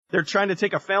they're trying to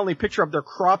take a family picture of, they're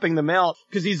cropping them out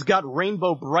because he's got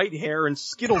rainbow bright hair and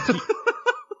Skittle teeth.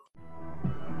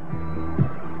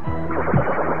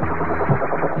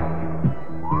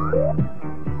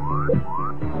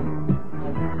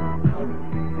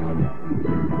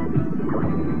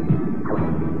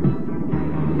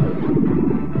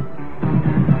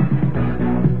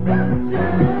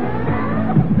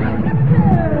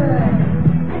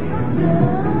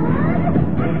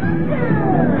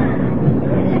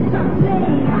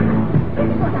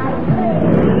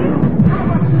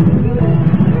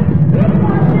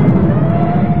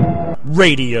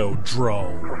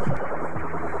 Radiodrome.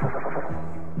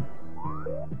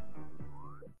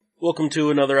 Welcome to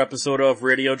another episode of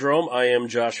Radiodrome. I am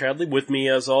Josh Hadley. With me,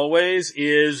 as always,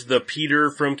 is the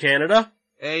Peter from Canada.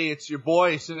 Hey, it's your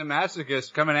boy,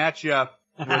 Cinemasochist, coming at you.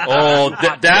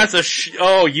 That's a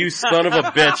oh, you son of a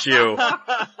bitch, you.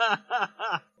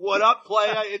 What up,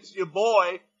 playa? It's your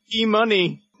boy.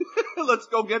 E-money. Let's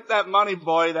go get that money,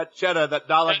 boy, that cheddar, that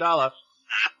dollar.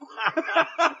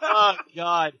 Oh,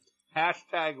 God.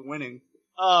 Hashtag winning.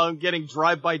 Oh, I'm getting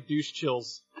drive-by douche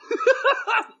chills.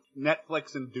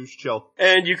 Netflix and douche chill.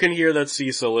 And you can hear that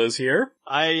Cecil is here.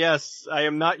 Yes, I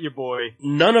am not your boy.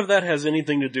 None of that has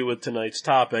anything to do with tonight's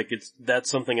topic. That's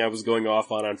something I was going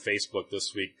off on Facebook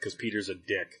this week, because Peter's a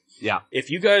dick. Yeah. If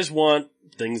you guys want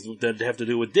things that have to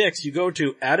do with dicks, you go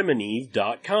to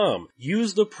adamandeve.com.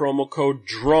 Use the promo code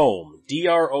DROME,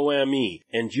 D-R-O-M-E,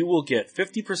 and you will get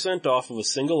 50% off of a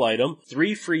single item,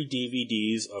 3 free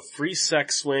DVDs, a free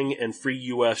sex swing, and free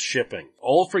US shipping.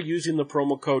 All for using the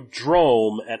promo code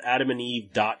DROME at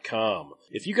adamandeve.com.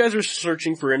 If you guys are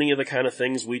searching for any of the kind of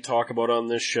things we talk about on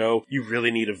this show, you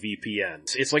really need a VPN.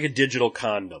 It's like a digital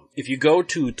condom. If you go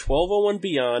to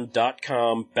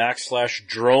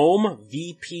 1201beyond.com/Drome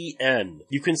VPN,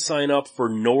 you can sign up for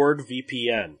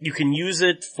NordVPN. You can use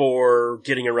it for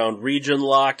getting around region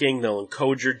locking. They'll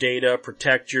encode your data,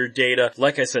 protect your data.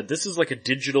 Like I said, this is like a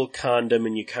digital condom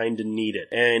and you kinda need it.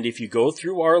 And if you go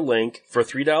through our link, for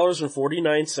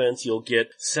 $3.49, you'll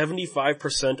get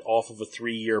 75% off of a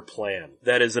 3-year plan.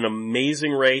 That is an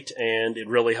amazing rate, and it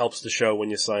really helps the show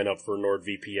when you sign up for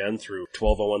NordVPN through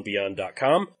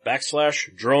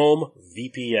 1201beyond.com/Drome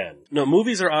VPN. Now,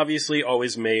 movies are obviously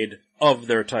always made of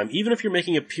their time. Even if you're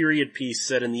making a period piece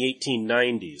set in the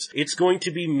 1890s, it's going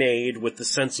to be made with the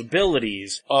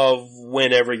sensibilities of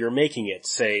whenever you're making it,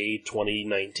 say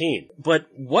 2019. But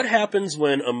what happens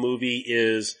when a movie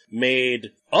is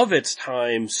made of its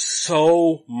time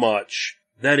so much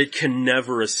that it can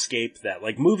never escape that?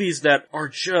 Like movies that are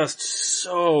just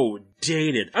so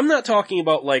dated. I'm not talking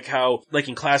about like how, like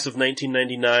in Class of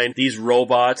 1999, these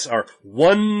robots are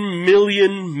 1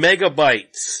 million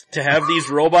megabytes to have these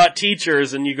robot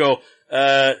teachers, and you go,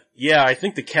 yeah, I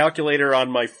think the calculator on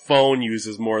my phone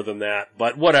uses more than that,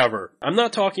 but whatever. I'm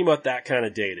not talking about that kind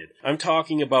of dated. I'm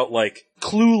talking about like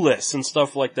Clueless and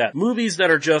stuff like that. Movies that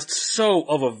are just so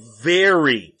of a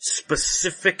very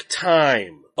specific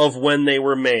time of when they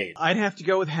were made. I'd have to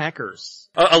go with Hackers.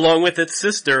 Along with its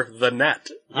sister, The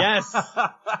Net. Yes.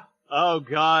 Oh,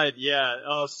 God, yeah.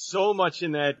 Oh, so much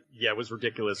in that. Yeah, it was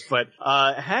ridiculous. But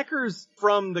Hackers,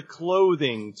 from the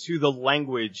clothing to the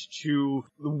language to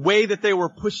the way that they were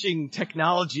pushing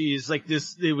technologies like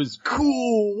this, it was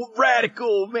cool,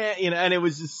 radical, man, and it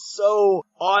was just so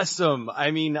awesome.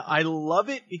 I mean, I love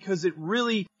it because it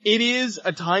is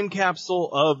a time capsule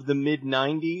of the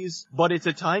mid-90s, but it's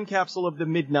a time capsule of the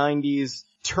mid-90s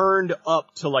turned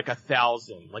up to like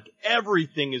 1,000. Like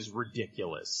everything is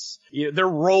ridiculous. They're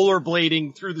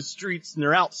rollerblading through the streets and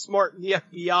they're outsmarting the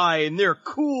FBI and they're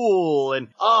cool and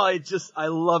I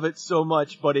love it so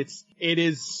much, but it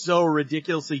is so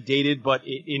ridiculously dated, but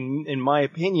in my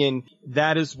opinion,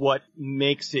 that is what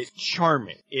makes it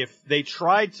charming. If they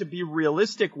tried to be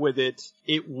realistic with it,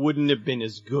 it wouldn't have been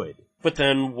as good. But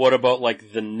then what about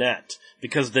like The Net?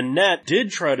 Because The Net did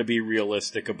try to be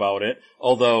realistic about it,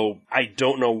 although I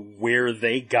don't know where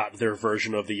they got their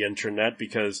version of the internet,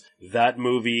 because that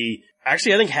movie,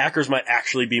 actually I think Hackers might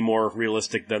actually be more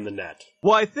realistic than The Net.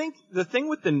 Well, I think the thing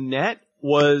with The Net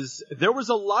was there was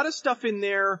a lot of stuff in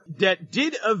there that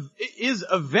is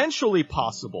eventually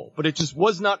possible, but it just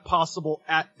was not possible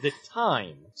at the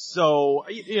time. So,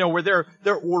 where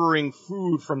they're ordering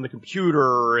food from the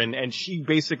computer and she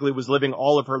basically was living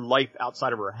all of her life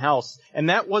outside of her house. And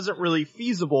that wasn't really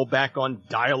feasible back on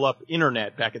dial-up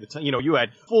internet back at the time. You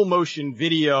had full motion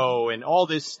video and all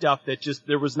this stuff that just,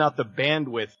 there was not the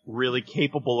bandwidth really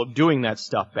capable of doing that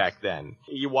stuff back then.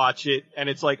 You watch it and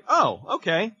it's like, oh,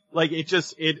 okay. Like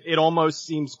it almost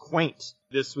seems quaint.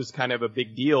 This was kind of a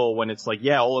big deal when it's like,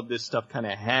 yeah, all of this stuff kind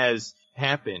of has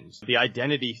happened. The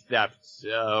identity theft,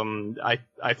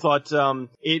 I thought,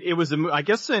 it was, I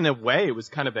guess in a way it was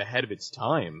kind of ahead of its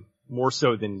time. More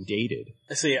so than dated.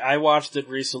 See, I watched it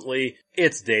recently.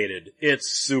 It's dated.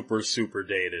 It's super, super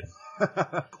dated.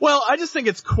 Well, I just think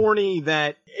it's corny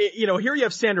that, here you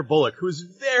have Sandra Bullock, who's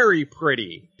very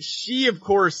pretty. She, of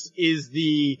course, is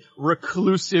the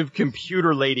reclusive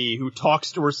computer lady who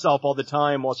talks to herself all the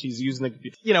time while she's using the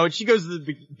computer. And she goes to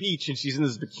the beach and she's in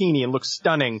this bikini and looks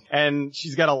stunning, and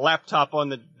she's got a laptop on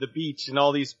the beach and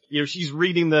all these, she's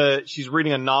reading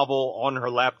a novel on her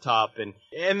laptop,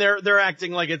 and they're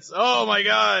acting like it's, oh my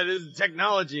god, it's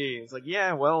technology. It's like,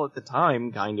 yeah, well, at the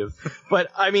time, kind of.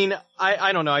 But, I mean,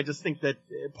 I don't know, I just think that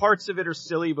parts of it are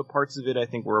silly, but parts of it I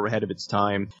think were ahead of its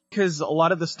time. Because a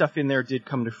lot of the stuff in there did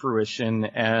come to fruition,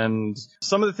 and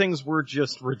some of the things were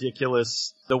just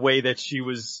ridiculous. The way that she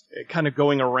was kind of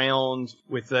going around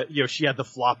with she had the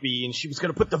floppy, and she was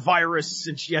going to put the virus,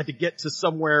 and she had to get to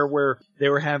somewhere where they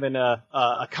were having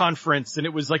a conference, and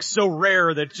it was like so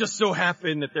rare that it just so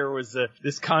happened that there was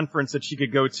this conference that she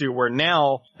could go to, where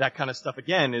now that kind of stuff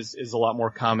again is a lot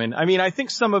more common. I mean, I think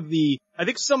some of the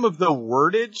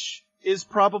wordage is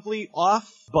probably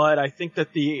off, but I think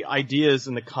that the ideas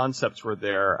and the concepts were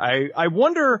there. I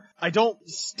wonder, I don't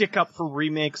stick up for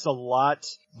remakes a lot,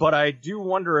 but I do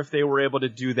wonder if they were able to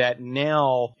do that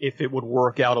now, if it would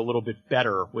work out a little bit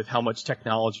better with how much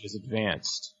technology has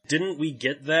advanced. Didn't we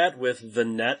get that with The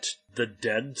Net, The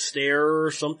Dead Stare or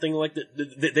something like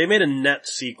that? They made a Net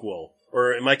sequel.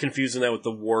 Or am I confusing that with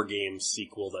the War Games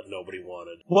sequel that nobody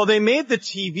wanted? Well, they made the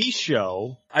TV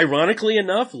show. Ironically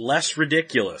enough, less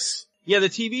ridiculous. Yeah, the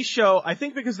TV show, I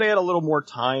think because they had a little more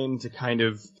time to kind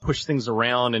of push things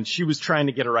around, and she was trying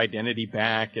to get her identity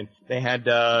back, and they had,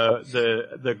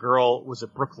 the girl, was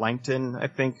it Brooke Langton, I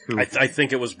think? I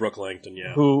think it was Brooke Langton,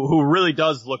 yeah. Who really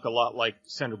does look a lot like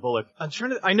Sandra Bullock.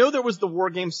 I know there was the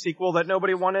War Games sequel that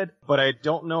nobody wanted, but I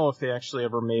don't know if they actually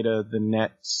ever made the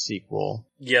Net sequel.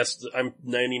 Yes, I'm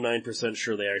 99%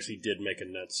 sure they actually did make a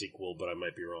Net sequel, but I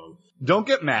might be wrong. Don't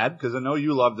get mad, because I know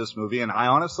you love this movie, and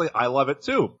I love it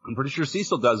too. I'm pretty sure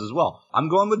Cecil does as well. I'm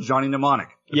going with Johnny Mnemonic.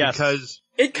 Yes. Because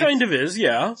it kind of is,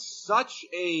 yeah.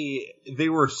 They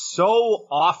were so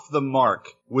off the mark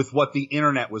with what the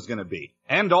internet was going to be.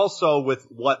 And also with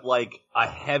what a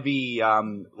heavy,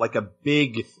 a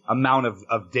big amount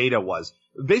of data was.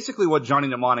 Basically what Johnny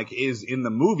Mnemonic is in the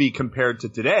movie compared to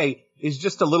today is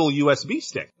just a little USB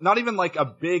stick. Not even like a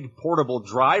big portable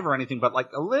drive or anything, but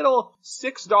like a little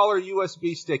 $6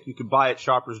 USB stick you could buy at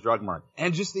Shoppers Drug Mart.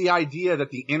 And just the idea that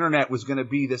the internet was going to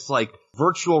be this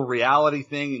virtual reality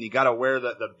thing, and you got to wear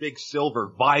the big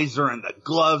silver visor and the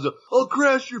gloves. I'll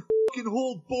crash your fucking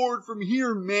whole board from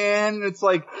here, man. And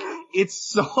it's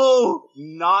so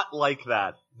not like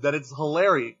that it's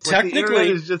hilarious.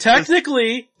 Technically,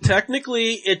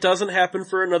 it doesn't happen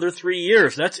for another 3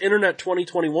 years. That's Internet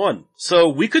 2021. So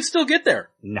we could still get there.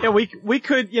 No. Yeah, we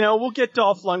could, we'll get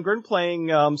Dolph Lundgren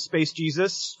playing, Space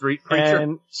Jesus. Street Preacher.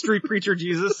 And Street Preacher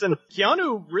Jesus. And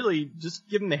Keanu, really, just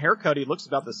given the haircut, he looks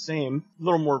about the same. A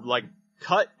little more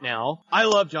cut now. I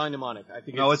love Johnny Mnemonic. I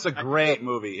think it's a great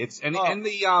movie. And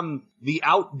the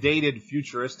outdated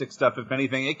futuristic stuff, if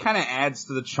anything, it kind of adds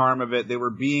to the charm of it. They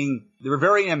were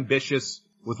very ambitious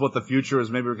with what the future is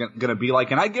maybe going to be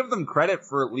like, and I give them credit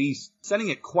for at least sending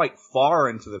it quite far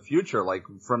into the future,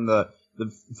 from the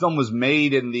film was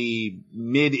made in the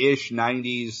mid-ish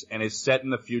 90s and is set in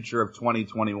the future of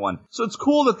 2021. So it's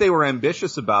cool that they were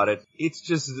ambitious about it. It's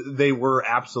just they were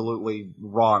absolutely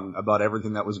wrong about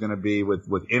everything that was going to be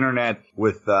with internet,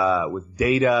 with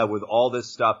data, with all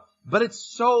this stuff. But it's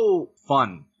so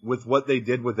fun with what they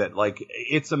did with it.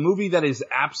 It's a movie that is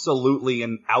absolutely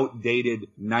an outdated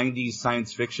 90s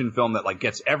science fiction film that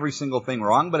gets every single thing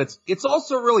wrong, but it's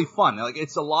also really fun.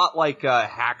 It's a lot like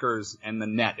Hackers and The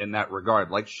Net in that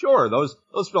regard. Sure, those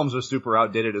films are super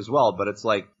outdated as well, but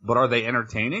but are they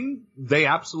entertaining? They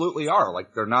absolutely are.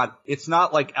 It's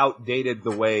not outdated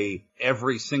the way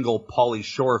every single Pauly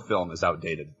Shore film is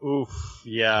outdated. Oof,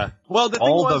 yeah. Well,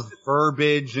 the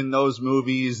verbiage in those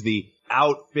movies, the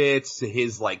outfits,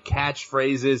 his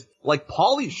catchphrases,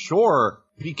 Pauly Shore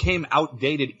became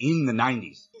outdated in the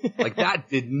 90s. That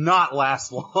did not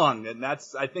last long, and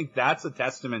I think that's a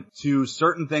testament to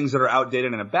certain things that are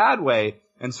outdated in a bad way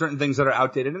and certain things that are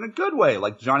outdated in a good way,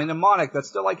 like Johnny Mnemonic. That's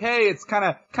still hey, it's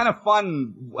kind of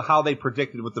fun how they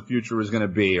predicted what the future was going to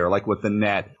be, or with The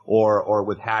Net or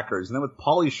with Hackers. And then with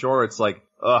Pauly Shore, it's that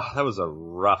was a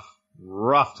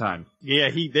rough time. Yeah,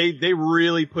 they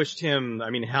really pushed him. I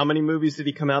mean, how many movies did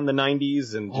he come out in the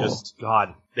 90s? And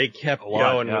they kept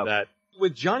going with that.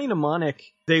 With Johnny Mnemonic,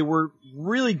 they were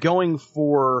really going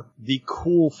for the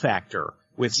cool factor.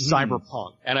 with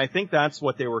cyberpunk. And I think that's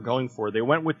what they were going for. They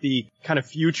went with the kind of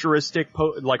futuristic,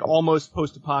 like almost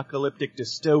post-apocalyptic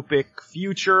dystopic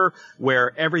future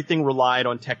where everything relied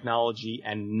on technology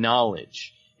and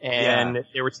knowledge. And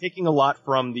they were taking a lot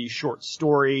from the short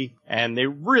story, and they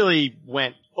really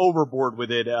went overboard with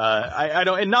it. I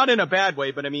don't, and not in a bad way,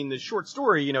 but I mean, the short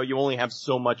story, you know, you only have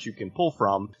so much you can pull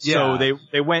from. So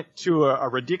they went to a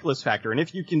ridiculous factor. And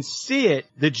if you can see it,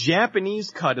 the Japanese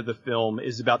cut of the film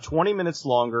is about 20 minutes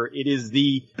longer. It is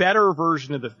the better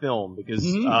version of the film because,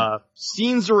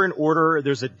 scenes are in order.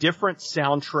 There's a different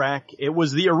soundtrack. It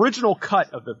was the original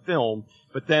cut of the film.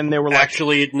 But then they were like...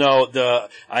 Actually, no,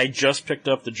 I just picked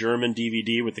up the German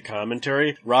DVD with the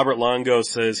commentary. Robert Longo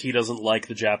says he doesn't like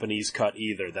the Japanese cut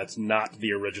either. That's not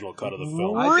the original cut of the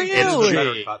film.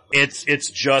 Really?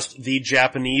 It's just the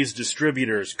Japanese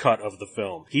distributor's cut of the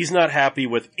film. He's not happy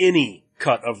with any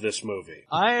cut of this movie.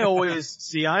 I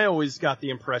always got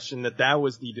the impression that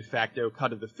was the de facto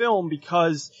cut of the film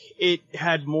because it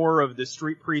had more of the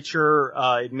street preacher,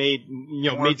 it made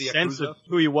sense of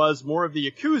who he was, more of the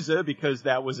Yakuza because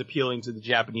that was appealing to the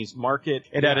Japanese market.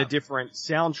 It had a different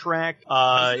soundtrack,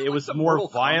 it was more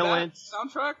violent.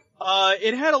 Soundtrack?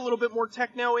 It had a little bit more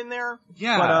techno in there.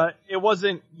 Yeah. But, it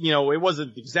wasn't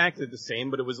exactly the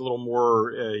same, but it was a little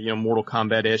more, Mortal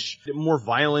Kombat-ish. More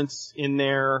violence in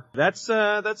there. That's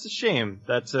a shame.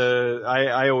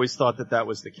 I always thought that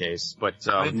was the case, but,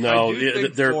 no,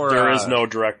 there is no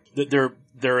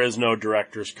there is no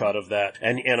director's cut of that.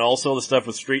 And also the stuff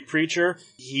with Street Preacher,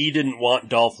 he didn't want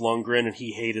Dolph Lundgren and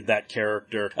he hated that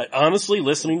character. Honestly,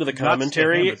 listening to the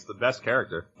commentary... It's the best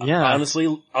character. Yeah.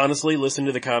 Honestly, listening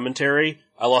to the commentary,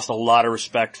 I lost a lot of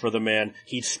respect for the man.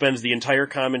 He spends the entire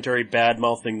commentary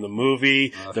bad-mouthing the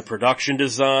movie, the production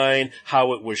design,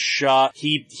 how it was shot.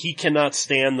 He cannot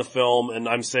stand the film, and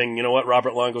I'm saying, you know what,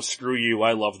 Robert Longo, screw you,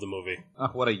 I love the movie.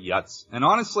 What a yutz. And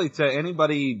honestly, to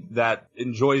anybody that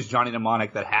enjoys Johnny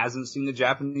Mnemonic that hasn't seen the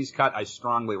Japanese cut, I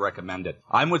strongly recommend it.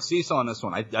 I'm with Cecil on this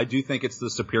one. I do think it's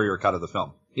the superior cut of the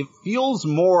film. It feels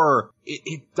more,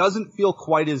 it doesn't feel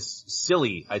quite as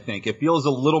silly, I think. It feels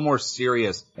a little more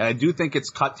serious. And I do think it's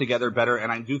cut together better,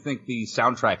 and I do think the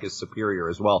soundtrack is superior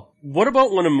as well. What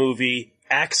about when a movie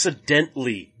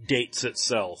accidentally dates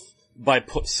itself by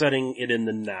setting it in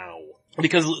the now?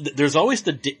 Because there's always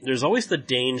the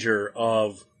danger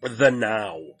of the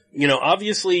now. You know,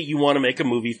 obviously you want to make a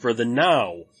movie for the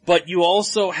now, but you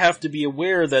also have to be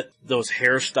aware that those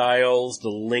hairstyles, the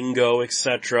lingo,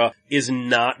 etc. is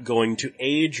not going to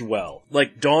age well.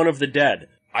 Like Dawn of the Dead.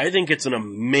 I think it's an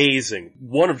amazing,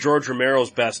 one of George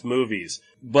Romero's best movies.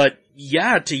 But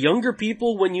yeah, to younger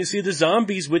people, when you see the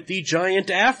zombies with the giant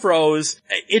afros,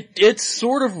 it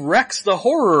sort of wrecks the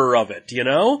horror of it, you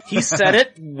know? He said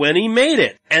it when he made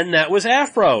it, and that was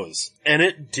afros. And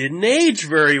it didn't age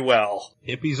very well.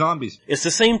 Hippie zombies. It's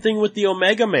the same thing with the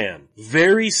Omega Man.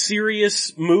 Very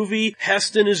serious movie,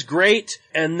 Heston is great,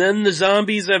 and then the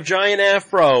zombies have giant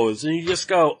afros, and you just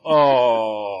go,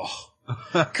 oh...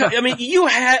 I mean, you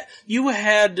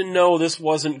had to know this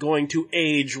wasn't going to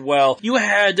age well. You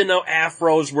had to know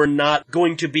afros were not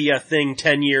going to be a thing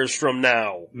 10 years from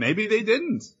now. Maybe they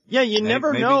didn't. Yeah, you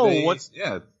never know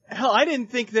Hell, I didn't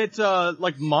think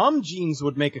that, mom jeans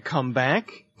would make a comeback.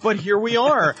 But here we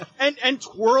are. And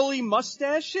twirly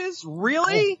mustaches?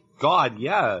 Really? Oh, God,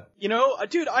 yeah. You know,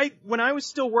 dude, when I was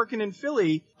still working in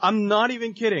Philly, I'm not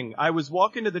even kidding. I was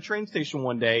walking to the train station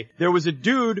one day. There was a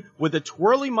dude with a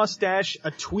twirly mustache,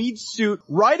 a tweed suit,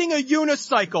 riding a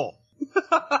unicycle.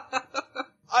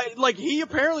 He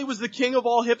apparently was the king of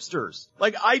all hipsters.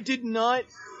 I did not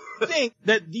think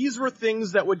that these were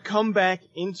things that would come back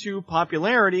into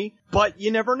popularity, but you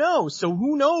never know. So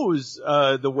who knows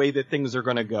the way that things are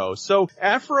going to go. So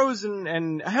afros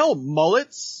and hell,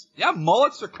 mullets. Yeah,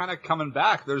 mullets are kind of coming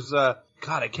back. There's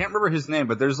God, I can't remember his name,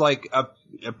 but there's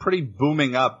a pretty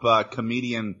booming up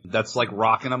comedian that's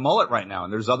rocking a mullet right now,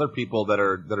 and there's other people that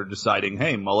are deciding,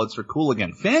 hey, mullets are cool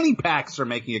again. Fanny packs are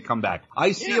making a comeback.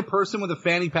 I see a person with a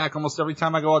fanny pack almost every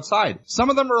time I go outside. Some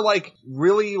of them are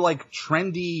really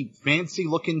trendy, fancy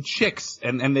looking chicks,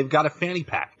 and they've got a fanny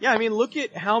pack. Yeah, I mean, look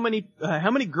at how many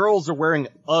girls are wearing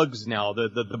Uggs now,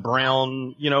 the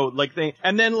brown,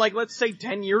 and then let's say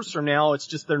 10 years from now, it's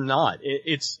just they're not.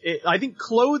 I think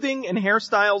clothing and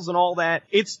hairstyles and all that,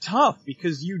 it's tough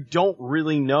because you don't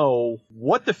really know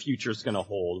what the future's gonna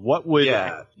hold, what would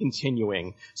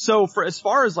continuing. So as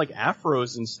far as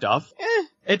afros and stuff,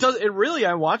 It does, it really,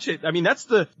 I watch it. I mean, that's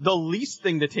the least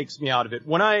thing that takes me out of it.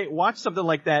 When I watch something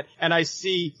like that and I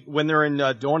see when they're in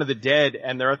Dawn of the Dead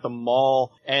and they're at the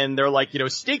mall and they're like,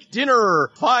 steak dinner,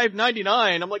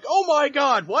 $5.99. I'm like, oh my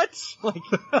God, what? Like,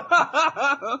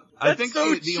 I think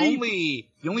so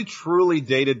the only truly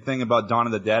dated thing about Dawn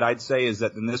of the Dead, I'd say, is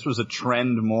that, and this was a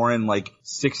trend more in like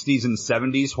 60s and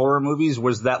 70s horror movies,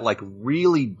 was that like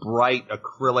really bright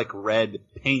acrylic red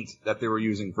paint that they were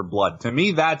using for blood. To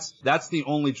me, that's the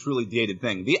only truly dated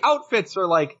thing. The outfits are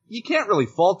like, you can't really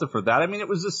fault it for that. I mean, it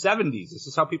was the 70s. This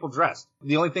is how people dressed.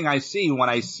 The only thing I see when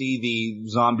I see the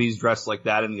zombies dressed like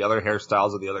that and the other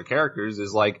hairstyles of the other characters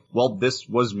is like, well, this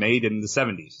was made in the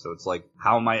 70s. So it's like,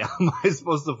 how am I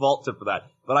supposed to fault it for that?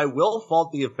 But I will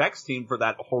fault the effects team for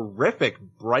that horrific,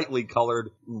 brightly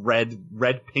colored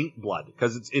red paint blood.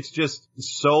 Because it's just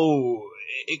so,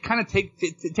 it kind of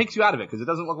takes you out of it, because it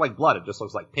doesn't look like blood, it just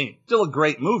looks like paint. Still a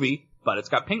great movie, but it's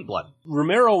got paint blood.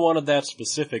 Romero wanted that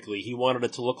specifically. He wanted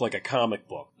it to look like a comic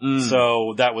book.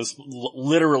 So that was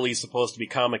literally supposed to be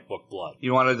comic book blood. He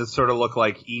wanted it to sort of look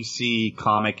like EC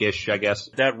comic-ish, I guess.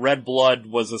 That red blood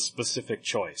was a specific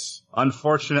choice.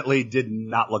 Unfortunately, did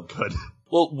not look good.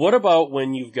 Well, what about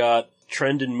when you've got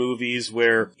trend in movies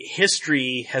where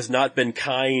history has not been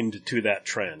kind to that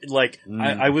trend? Like,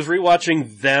 I was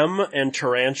rewatching Them and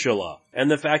Tarantula,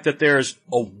 and the fact that there's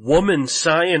a woman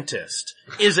scientist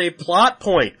is a plot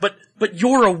point, but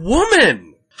you're a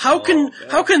woman! How can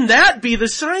that be the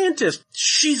scientist?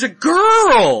 She's a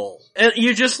girl! And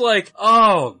you're just like,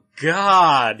 oh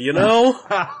God,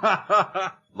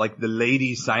 Like the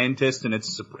lady scientist, and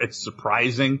it's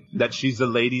surprising that she's a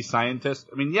lady scientist.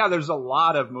 I mean, yeah, there's a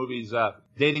lot of movies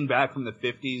dating back from the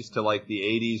 50s to like the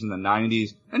 80s and the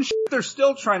 90s, and they're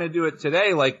still trying to do it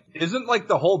today. Like, isn't like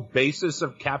the whole basis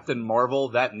of Captain Marvel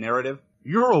that narrative?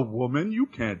 You're a woman, you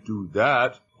can't do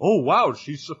that. Oh wow,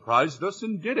 she surprised us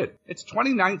and did it. It's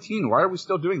 2019, why are we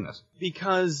still doing this?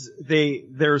 Because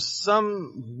there's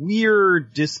some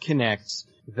weird disconnect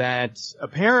that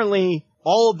apparently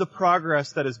all of the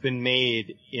progress that has been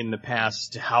made in the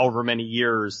past however many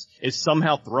years is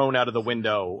somehow thrown out of the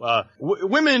window.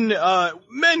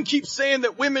 Men keep saying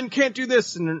that women can't do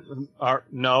this, and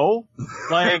no,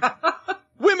 like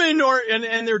women are,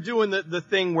 and they're doing the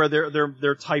thing where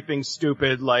they're typing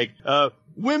stupid like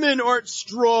women aren't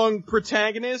strong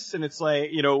protagonists, and it's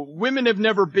like, women have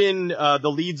never been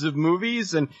the leads of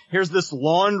movies, and here's this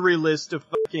laundry list of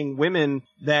fucking women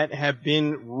that have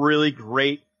been really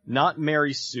great. Not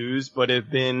Mary Sue's, but have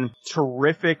been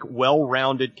terrific,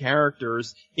 well-rounded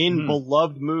characters in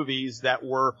beloved movies that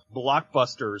were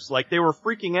blockbusters. Like, they were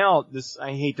freaking out,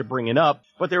 I hate to bring it up,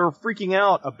 but they were freaking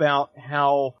out about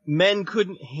how men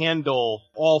couldn't handle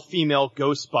all-female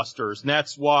Ghostbusters, and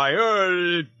that's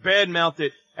why, bad-mouthed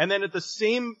it. And then in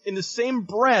the same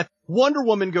breath, Wonder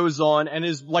Woman goes on and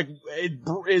is like,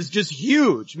 is just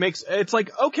huge. It's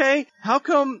like, okay, how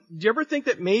come, do you ever think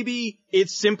that maybe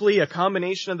it's simply a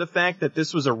combination of the fact that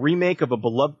this was a remake of a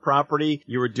beloved property,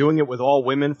 you were doing it with all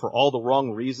women for all the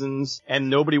wrong reasons, and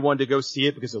nobody wanted to go see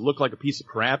it because it looked like a piece of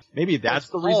crap? Maybe that's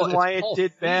the reason why it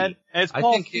did bad. And it's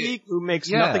Paul Feig who makes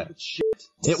nothing but shit.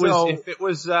 If it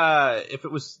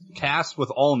was cast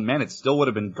with all men, it still would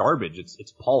have been garbage.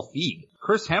 It's Paul Feig.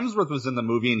 Chris Hemsworth was in the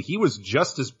movie, and he was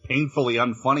just as painfully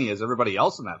unfunny as everybody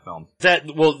else in that film.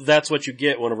 That's what you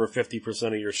get when over 50%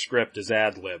 of your script is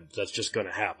ad-libbed. That's just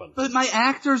gonna happen. But my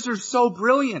actors are so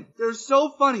brilliant. They're so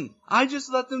funny. I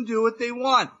just let them do what they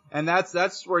want. And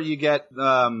that's where you get,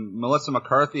 Melissa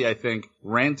McCarthy, I think,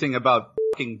 ranting about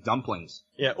fucking dumplings.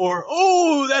 Yeah, or,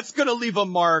 oh, that's gonna leave a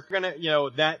mark.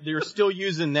 That, they're still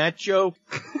using that joke.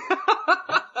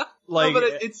 Like, no,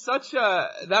 but it's such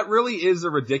that really is a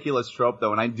ridiculous trope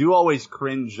though, and I do always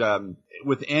cringe,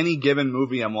 with any given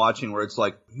movie I'm watching where it's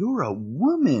like, you're a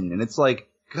woman, and it's like,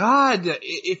 God,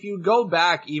 if you go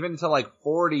back even to like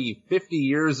 40, 50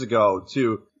 years ago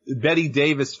to Betty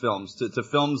Davis films, to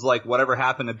films like Whatever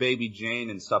Happened to Baby Jane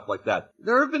and stuff like that.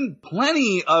 There have been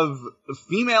plenty of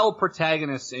female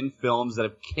protagonists in films that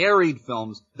have carried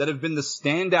films, that have been the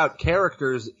standout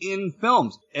characters in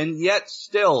films. And yet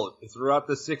still, throughout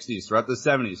the 60s, throughout the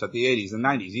 70s, throughout the 80s and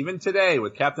 90s, even today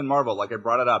with Captain Marvel, like I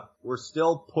brought it up, we're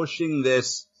still pushing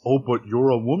this, oh, but you're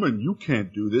a woman, you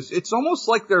can't do this. It's almost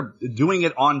like they're doing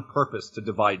it on purpose to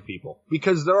divide people.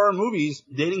 Because there are movies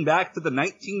dating back to the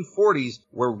 1940s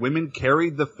where women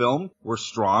carried the film, were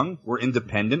strong, were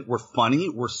independent, were funny,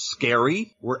 were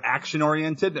scary, were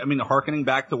action-oriented. I mean, hearkening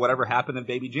back to Whatever Happened to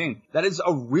Baby Jane. That is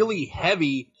a really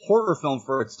heavy horror film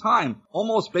for its time.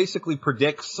 Almost basically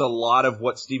predicts a lot of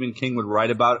what Stephen King would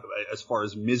write about as far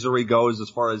as Misery goes, as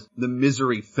far as the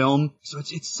Misery film. So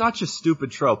it's such a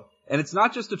stupid trope. And it's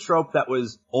not just a trope that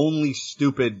was only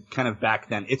stupid kind of back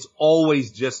then. It's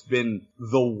always just been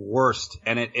the worst.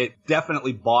 And it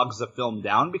definitely bogs the film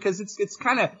down because it's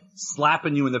kind of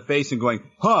slapping you in the face and going,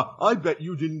 I bet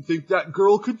you didn't think that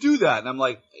girl could do that. And I'm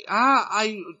like,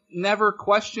 I never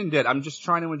questioned it. I'm just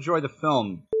trying to enjoy the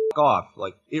film. Off.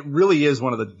 Like, it really is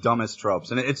one of the dumbest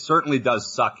tropes. And it certainly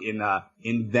does suck in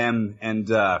them. And,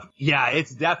 yeah,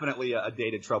 it's definitely a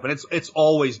dated trope. And it's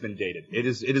always been dated. It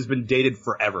has been dated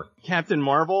forever. Captain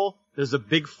Marvel, there's a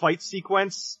big fight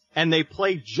sequence, and they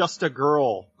play Just a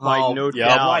Girl by No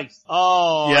Doubt. Right.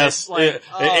 Oh, yes.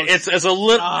 It's a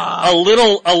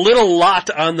little lot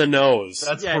on the nose.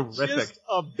 That's horrific. Just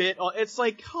a bit. It's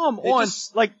like, come on.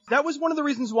 Like, that was one of the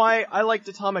reasons why I liked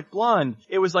Atomic Blonde.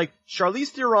 It was like, Charlize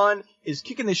Theron is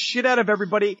kicking the shit out of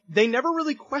everybody. They never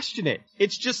really question it.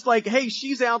 It's just like, hey,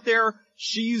 she's out there.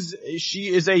 She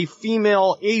is a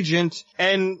female agent,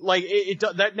 and like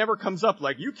that never comes up.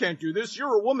 Like, you can't do this.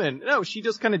 You're a woman. No, she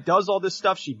just kind of does all this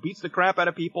stuff. She beats the crap out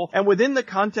of people, and within the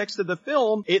context of the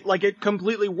film, it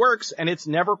completely works, and it's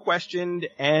never questioned.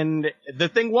 And the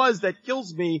thing that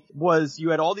kills me was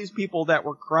you had all these people that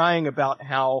were crying about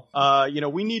how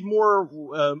we need more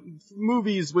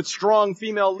movies with strong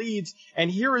female leads, and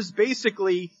here is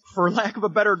basically, for lack of a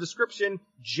better description,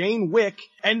 Jane Wick,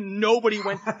 and nobody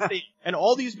went to see. And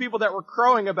all these people that were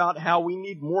crowing about how we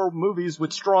need more movies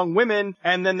with strong women,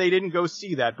 and then they didn't go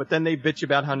see that. But then they bitch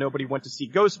about how nobody went to see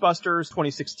Ghostbusters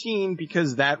 2016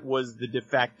 because that was the de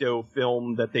facto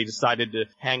film that they decided to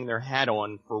hang their hat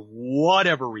on for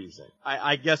whatever reason.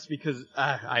 I guess because,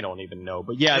 I don't even know.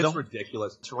 But yeah, it's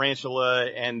ridiculous. Tarantula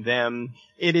and them,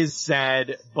 it is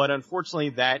sad, but unfortunately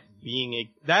that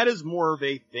is more of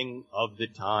a thing of the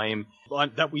time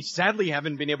that we sadly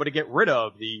haven't been able to get rid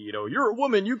of. You're a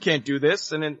woman, you can't do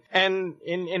this. And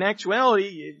in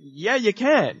actuality, yeah, you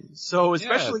can. So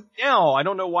especially now, I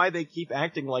don't know why they keep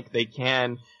acting like they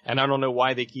can, and I don't know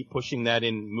why they keep pushing that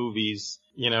in movies.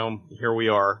 Here we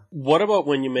are. What about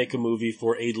when you make a movie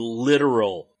for a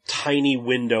literal tiny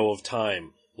window of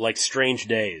time, like Strange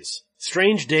Days?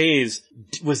 Strange Days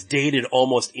was dated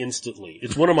almost instantly.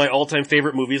 It's one of my all-time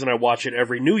favorite movies, and I watch it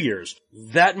every New Year's.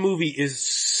 That movie is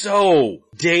so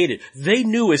dated. They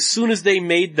knew as soon as they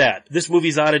made that, this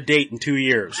movie's out of date in 2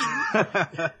 years.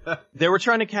 They were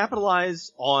trying to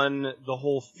capitalize on the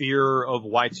whole fear of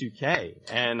Y2K,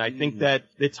 and I think that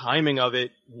the timing of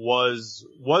it was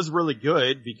really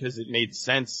good because it made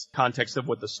sense, context of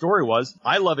what the story was.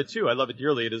 I love it too. I love it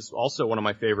dearly. It is also one of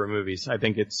my favorite movies. I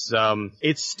think it's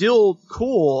still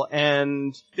cool,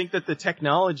 and I think that the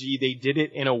technology, they did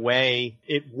it in a way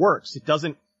it works.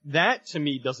 That to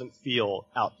me doesn't feel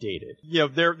outdated.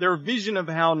 Their vision of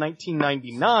how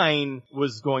 1999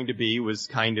 was going to be was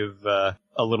kind of a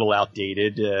little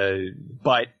outdated,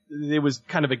 but it was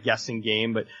kind of a guessing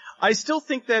game. But I still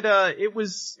think that it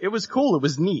was cool. It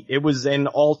was neat. It was an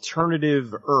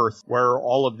alternative Earth where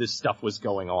all of this stuff was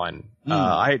going on.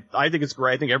 I think it's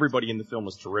great. I think everybody in the film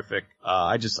was terrific.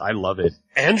 I love it.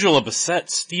 Angela Bassett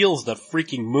steals the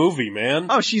freaking movie, man.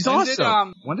 Oh, she's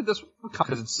awesome. When did this come?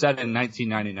 Because it's set in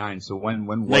 1999. So when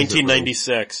was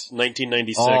 1996.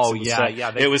 1996. Oh,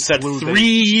 yeah. It was set 3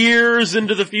 years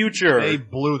into the future. They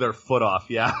blew their foot off,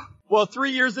 yeah. Well,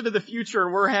 3 years into the future,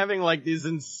 and we're having like this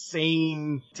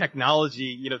insane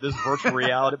technology, this virtual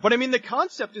reality. But I mean, the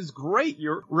concept is great.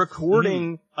 You're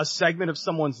recording a segment of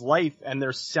someone's life, and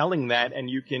they're selling that, and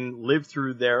you can live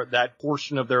through that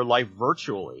portion of their life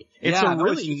virtually. It's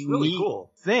really neat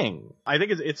cool thing. I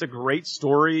think it's a great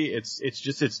story.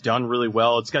 It's done really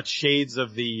well. It's got shades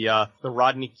of the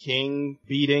Rodney King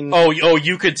beating. Oh,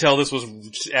 you could tell this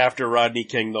was after Rodney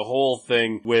King. The whole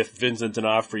thing with Vincent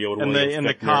D'Onofrio and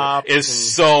the cop is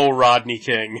so Rodney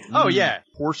King. Oh yeah.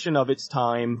 Portion of its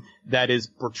time that is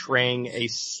portraying a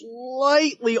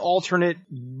slightly alternate,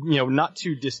 not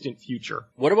too distant future.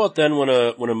 What about then when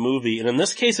a movie, and in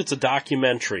this case it's a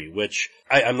documentary, which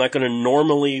I'm not going to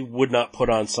normally would not put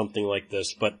on something like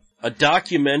this, but a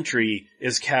documentary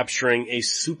is capturing a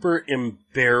super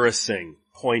embarrassing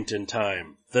point in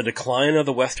time. The Decline of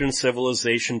the Western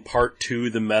Civilization Part 2,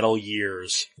 The Metal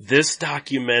Years. This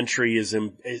documentary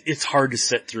it's hard to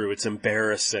sit through. It's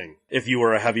embarrassing. If you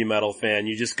were a heavy metal fan,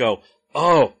 you just go,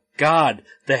 oh God,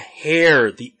 the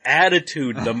hair, the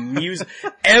attitude, the music,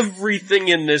 everything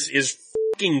in this is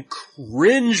fucking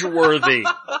cringeworthy.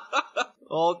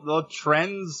 Well, the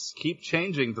trends keep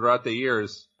changing throughout the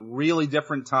years. Really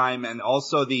different time, and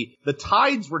also the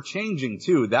tides were changing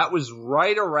too. That was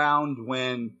right around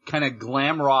when kind of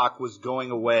glam rock was going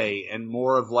away and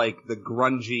more of like the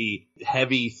grungy,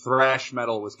 heavy thrash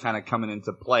metal was kind of coming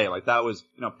into play. Like that was,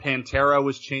 Pantera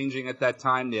was changing at that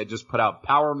time. They had just put out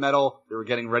power metal. They were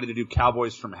getting ready to do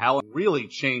Cowboys from Hell. It really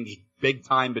changed big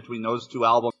time between those two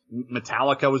albums.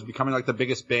 Metallica was becoming like the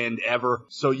biggest band ever.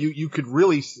 So you could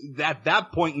really, at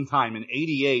that point in time in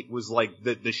 88 was like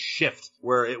the shift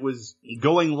where it was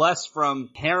going less from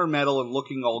hair metal and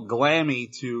looking all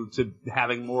glammy to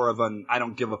having more of an I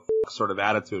don't give a fuck sort of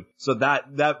attitude. So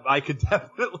that I could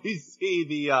definitely see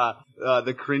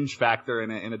the cringe factor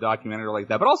in a documentary like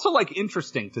that, but also like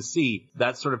interesting to see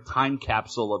that sort of time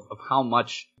capsule of how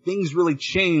much things really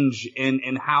change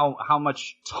and how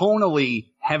much tonally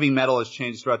heavy metal has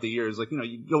changed throughout the years. Like,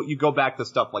 you go back to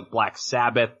stuff like Black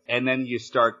Sabbath, and then you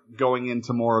start going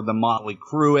into more of the Motley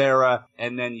Crue era,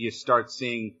 and then you start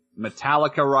seeing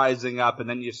Metallica rising up, and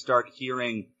then you start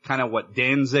hearing kind of what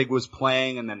Danzig was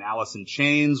playing, and then Alice in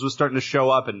Chains was starting to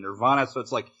show up, and Nirvana. So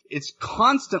it's like, it's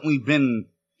constantly been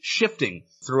shifting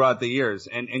throughout the years,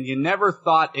 and you never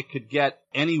thought it could get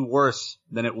any worse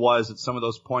than it was at some of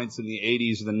those points in the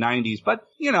 80s or the 90s. But,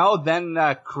 then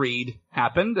Creed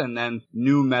happened, and then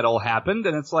new metal happened,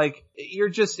 and it's like,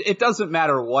 it doesn't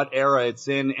matter what era it's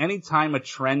in. Anytime a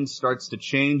trend starts to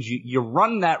change, you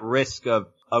run that risk of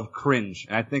cringe.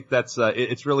 And I think that's,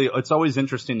 it's always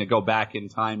interesting to go back in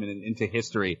time and into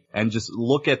history and just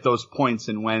look at those points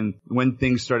and when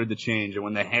things started to change and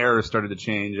when the hair started to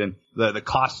change and the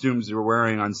costumes you were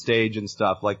wearing on stage and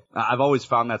stuff. Like, I've always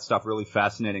found that stuff really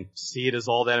fascinating. See it as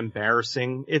all that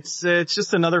embarrassing. It's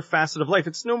just another facet of life.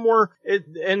 It's no more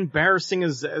embarrassing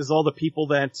as all the people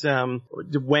that,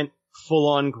 went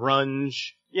full on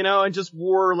grunge. And just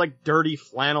wore like dirty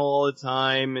flannel all the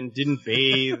time and didn't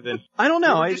bathe, and I don't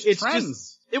know.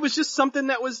 It was just something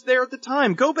that was there at the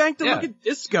time. Go back to look at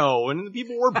disco, and the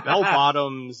people wore bell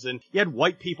bottoms, and you had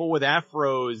white people with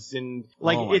afros, and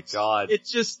like it's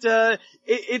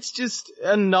just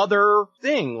another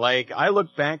thing. Like, I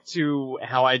look back to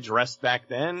how I dressed back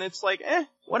then. It's like,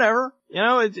 whatever.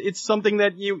 It's something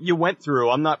that you went through.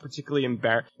 I'm not particularly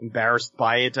embarrassed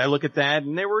by it. I look at that,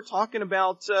 and they were talking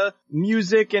about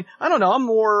music, and I don't know. I'm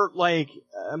more like,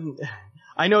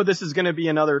 I know this is going to be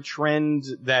another trend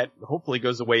that hopefully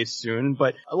goes away soon,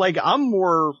 but like, I'm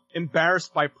more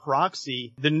embarrassed by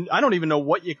proxy than, I don't even know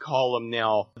what you call them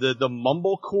now. The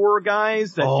mumblecore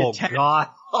guys that get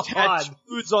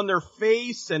tattoos on their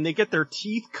face, and they get their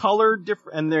teeth colored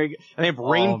different, and they have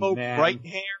rainbow bright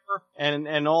hair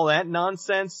and all that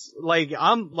nonsense. Like,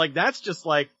 I'm like, that's just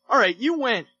like, all right, you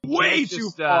went way too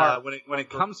far. When it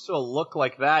comes to a look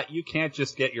like that, you can't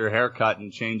just get your hair cut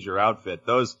and change your outfit.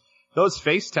 Those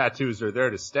face tattoos are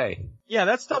there to stay. Yeah,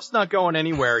 that stuff's not going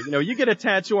anywhere. You get a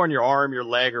tattoo on your arm, your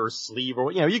leg, or sleeve,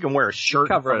 or, you can wear a shirt.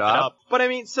 Cover it up. But I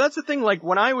mean, so that's the thing, like,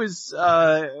 when I was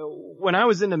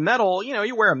into metal,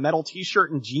 you wear a metal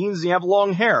t-shirt and jeans and you have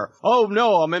long hair. Oh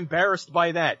no, I'm embarrassed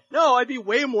by that. No, I'd be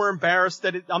way more embarrassed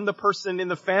that I'm the person in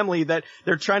the family that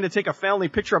they're trying to take a family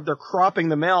picture of, they're cropping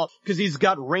them out because he's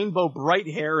got rainbow bright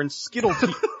hair and skittle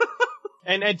teeth.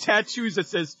 And tattoos that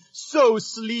says, "So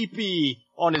sleepy"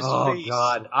 on his face.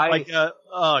 God.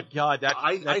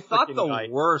 I thought the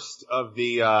worst of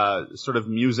the, sort of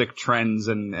music trends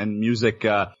and music,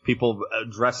 people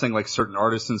dressing like certain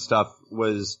artists and stuff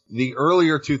was the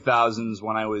earlier 2000s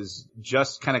when I was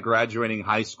just kind of graduating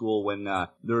high school, when,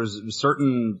 there was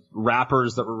certain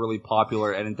rappers that were really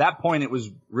popular. And at that point, it was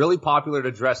really popular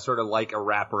to dress sort of like a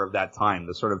rapper of that time,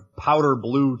 the sort of powder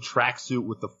blue tracksuit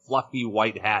with the fluffy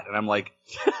white hat. And I'm like,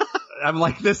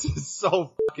 this is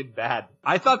so fucking bad.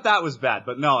 I thought that was bad,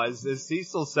 but no, as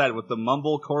Cecil said, with the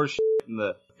mumblecore shit and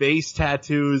the face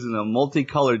tattoos and the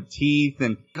multicolored teeth,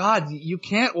 and God, you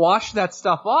can't wash that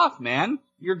stuff off, man.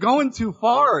 You're going too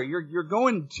far. You're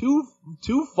going too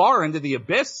far into the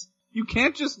abyss. You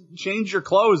can't just change your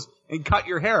clothes and cut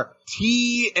your hair.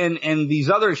 T and these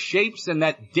other shapes and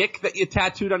that dick that you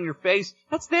tattooed on your face,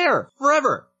 that's there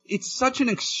forever. It's such an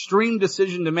extreme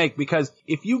decision to make, because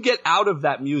if you get out of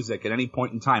that music at any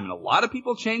point in time, and a lot of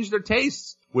people change their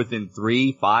tastes, within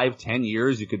 3, 5, 10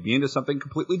 years, you could be into something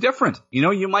completely different.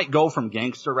 You might go from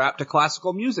gangster rap to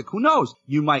classical music. Who knows?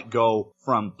 You might go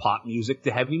from pop music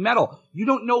to heavy metal. You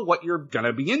don't know what you're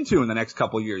gonna be into in the next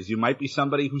couple of years. You might be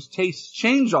somebody whose tastes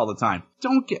change all the time.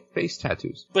 Don't get face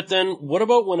tattoos. But then, what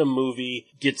about when a movie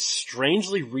gets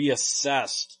strangely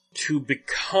reassessed to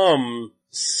become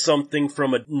something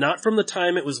from not from the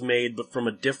time it was made, but from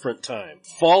a different time?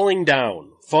 Falling Down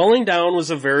Falling Down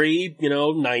was a very,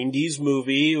 90s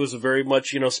movie. It was very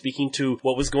much, speaking to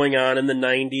what was going on in the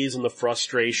 90s and the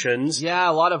frustrations. Yeah,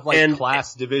 a lot of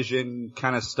class division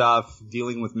kind of stuff,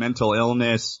 dealing with mental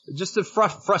illness, just the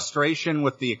frustration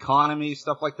with the economy,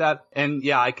 stuff like that. And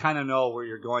yeah, I kind of know where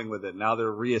you're going with it. Now they're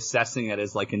reassessing it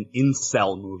as like an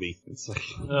incel movie. It's like,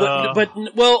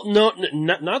 no,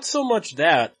 not so much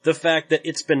that. The fact that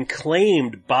it's been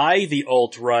claimed by the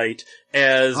alt-right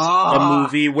as a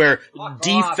movie where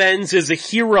Defense is a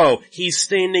hero. He's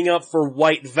standing up for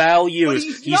white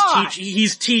values.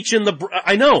 He's teaching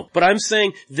I know, but I'm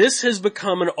saying this has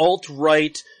become an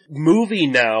alt-right movie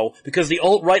now because the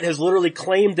alt-right has literally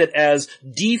claimed it as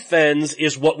Defense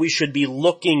is what we should be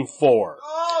looking for.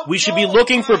 We should be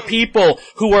looking for people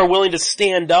who are willing to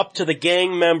stand up to the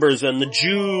gang members and the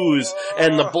Jews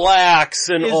and the blacks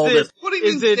and all this. What do you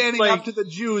mean standing up to the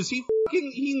Jews? He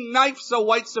knifes a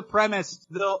white supremacist.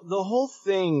 The whole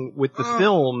thing with the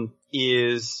film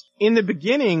is, in the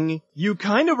beginning, you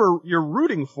kind of you're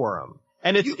rooting for him.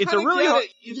 And it's a really hard,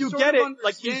 you get it,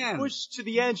 like he's pushed to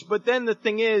the edge, but then the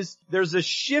thing is, there's a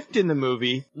shift in the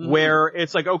movie where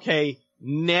it's like, okay,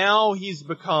 now he's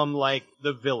become like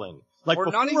the villain. Like or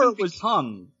before not even it was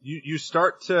become. You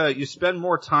spend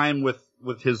more time with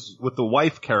the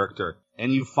wife character,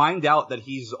 and you find out that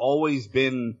he's always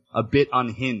been a bit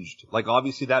unhinged. Like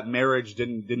obviously that marriage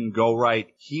didn't go right.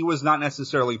 He was not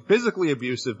necessarily physically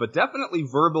abusive, but definitely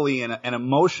verbally and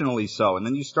emotionally so. And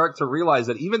then you start to realize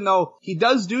that even though he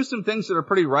does do some things that are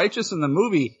pretty righteous in the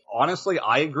movie, honestly,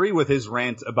 I agree with his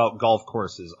rant about golf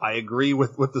courses. I agree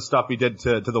with the stuff he did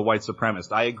to the white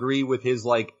supremacist. I agree with his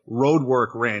like road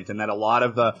work rant, and that a lot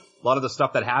of the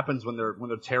stuff that happens when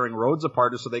they're tearing roads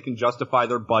apart is so they can justify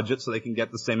their budget so they can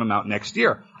get the same amount next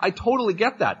year. I totally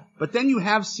get that. But then you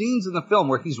have scenes in the film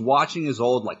where he's watching his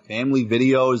old like family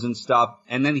videos and stuff,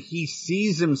 and then he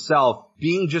sees himself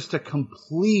being just a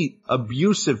complete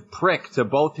abusive prick to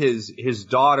both his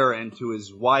daughter and to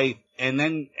his wife. And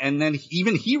then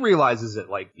even he realizes it,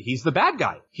 like he's the bad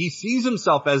guy. He sees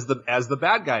himself as the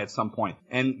bad guy at some point.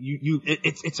 And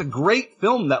it's a great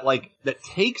film that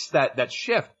takes that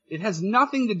shift. It has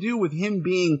nothing to do with him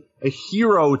being a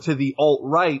hero to the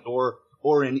alt-right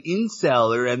or an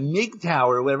incel or a MGTOW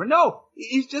or whatever. No,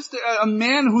 he's just a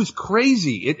man who's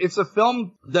crazy. It's a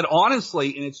film that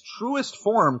honestly, in its truest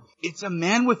form, it's a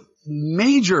man with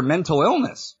major mental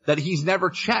illness that he's never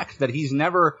checked, that he's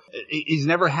never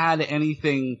had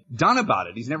anything done about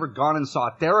it. He's never gone and saw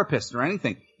a therapist or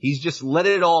anything. He's just let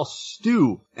it all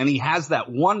stew, and he has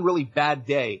that one really bad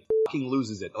day, fucking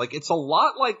loses it. Like, it's a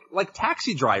lot like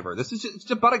Taxi Driver. It's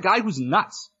about a guy who's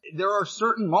nuts. There are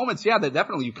certain moments, yeah, that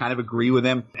definitely you kind of agree with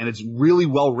him, and it's really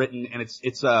well written, and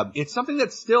it's something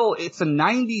that's still, it's a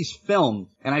 90s film,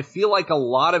 and I feel like a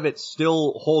lot of it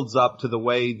still holds up to the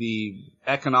way the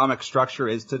economic structure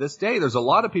is to this day. There's a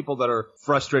lot of people that are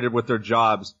frustrated with their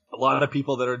jobs, a lot of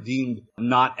people that are deemed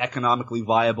not economically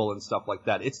viable and stuff like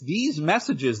that. It's these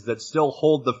messages that still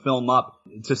hold the film up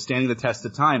to standing the test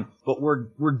of time, but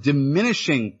we're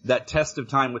diminishing that test of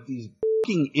time with these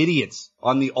fucking idiots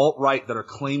on the alt-right that are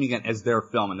claiming it as their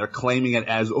film, and they're claiming it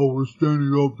as, oh, we're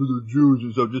standing up to the Jews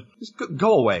and stuff. Just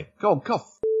go away. Go f***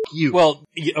 you. Well,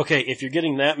 okay, if you're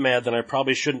getting that mad, then I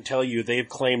probably shouldn't tell you they've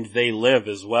claimed They Live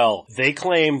as well. They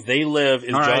claim They Live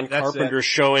is John Carpenter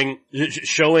showing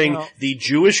the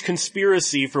Jewish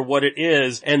conspiracy for what it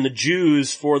is, and the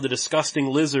Jews for the disgusting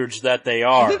lizards that they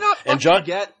are. Did not and John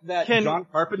get that John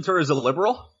Carpenter is a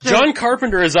liberal? John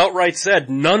Carpenter has outright said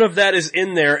none of that is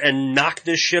in there and knock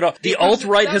this shit up. The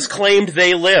alt-right has claimed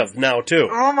They Live now too.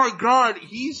 Oh my god,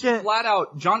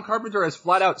 John Carpenter has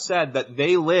flat out said that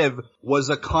They Live was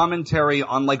a commentary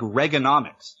on like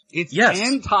Reaganomics. It's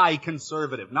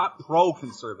anti-conservative, not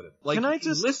pro-conservative. Like, can I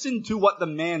just listen to what the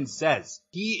man says?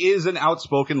 He is an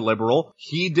outspoken liberal.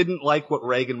 He didn't like what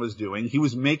Reagan was doing. He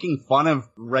was making fun of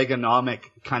Reaganomic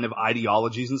kind of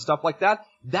ideologies and stuff like that.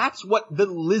 That's what the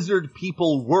lizard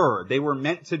people were. They were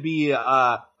meant to be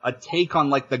a take on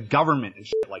like the government and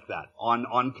shit like that,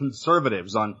 on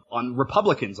conservatives, on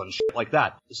Republicans, on shit like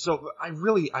that. So I'm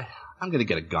gonna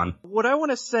get a gun. What I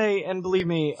want to say, and believe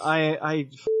me, I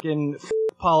fucking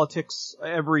politics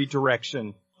every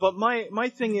direction. But my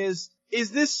thing is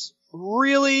this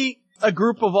really a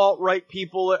group of alt-right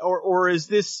people, or is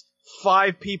this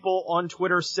 5 people on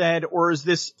Twitter said, or is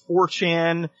this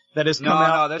 4chan that has come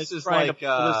out? No, this is trying like to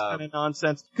pull this kind of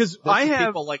nonsense. Because I have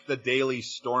people like the Daily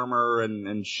Stormer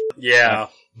and shit. Yeah.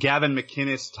 Gavin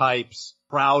McInnes types,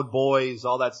 Proud Boys,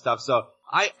 all that stuff. So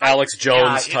Alex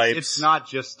Jones types. It's not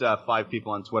just 5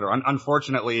 people on Twitter.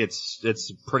 Unfortunately, it's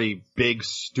a pretty big,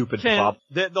 stupid Ken, pop.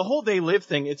 the whole They Live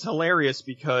thing, it's hilarious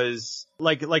because,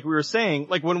 like we were saying,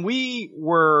 like when we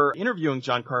were interviewing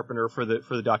John Carpenter for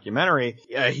the documentary,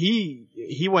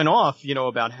 he went off,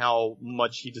 about how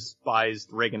much he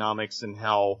despised Reaganomics and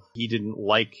how he didn't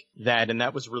like that, and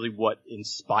that was really what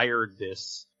inspired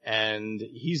this. And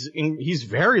he's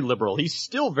very liberal. He's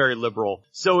still very liberal.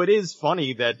 So it is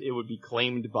funny that it would be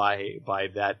claimed by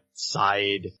that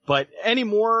side. But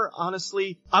anymore,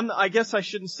 honestly, I guess I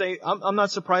shouldn't say, I'm not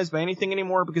surprised by anything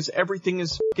anymore because everything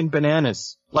is fucking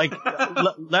bananas. Like,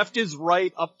 left is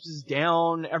right, up is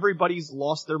down, everybody's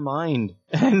lost their mind.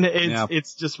 And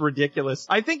it's just ridiculous.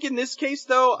 I think in this case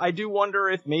though, I do wonder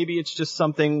if maybe it's just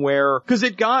something where, cause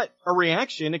it got a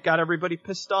reaction, it got everybody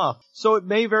pissed off. So it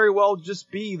may very well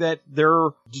just be that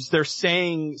they're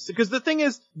saying, because the thing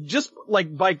is, just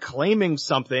like by claiming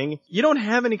something, you don't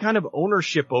have any kind of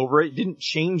ownership over it. It didn't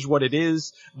change what it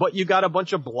is, but you got a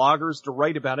bunch of bloggers to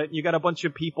write about it, and you got a bunch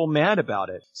of people mad about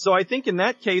it. So I think in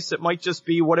that case, it might just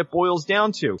be what it boils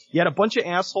down to. You had a bunch of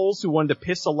assholes who wanted to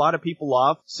piss a lot of people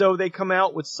off, so they come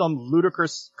out with some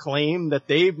ludicrous claim that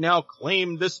they've now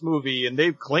claimed this movie, and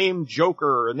they've claimed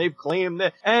Joker, and they've claimed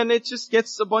that, and it just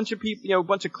gets a bunch of people, a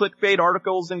bunch of clickbait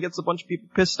articles and gets a bunch of people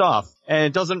pissed off. And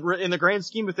it doesn't, in the grand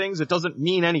scheme of things, it doesn't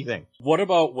mean anything. What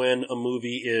about when a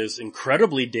movie is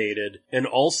incredibly dated and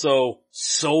also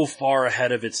so far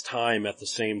ahead of its time at the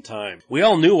same time? We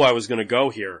all knew I was going to go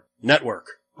here. Network.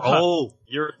 Oh,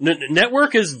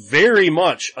 Network is very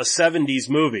much a 70s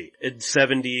movie. It's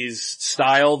 70s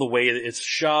style, the way it's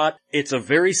shot. It's a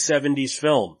very 70s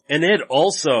film. And it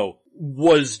also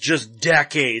was just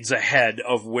decades ahead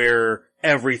of where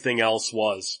everything else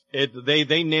was.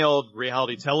 They nailed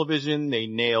reality television. They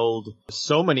nailed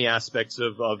so many aspects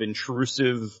of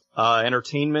intrusive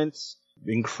entertainment.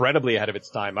 Incredibly ahead of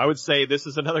its time. I would say this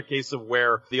is another case of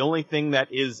where the only thing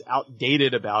that is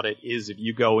outdated about it is if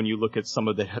you go and you look at some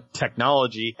of the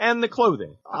technology and the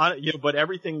clothing. But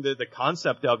everything, the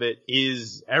concept of it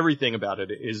is, everything about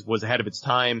it was ahead of its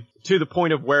time to the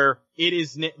point of where it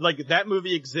is, like, that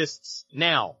movie exists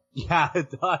now. Yeah, it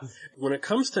does. When it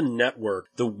comes to Network,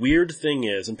 the weird thing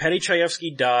is, and Paddy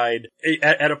Chayefsky died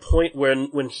at a point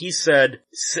when he said,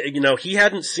 he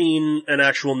hadn't seen an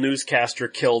actual newscaster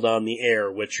killed on the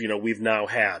air, which, we've now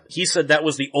had. He said that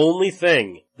was the only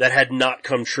thing that had not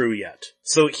come true yet.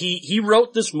 So he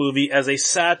wrote this movie as a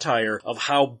satire of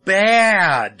how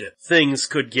bad things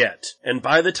could get. And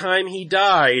by the time he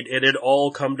died, it had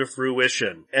all come to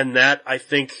fruition. And that, I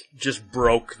think, just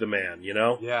broke the man,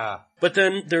 Yeah. But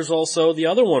then there's also the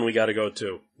other one we gotta go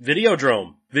to.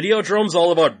 Videodrome. Videodrome's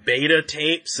all about beta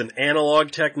tapes and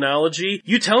analog technology.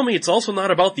 You tell me it's also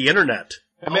not about the internet.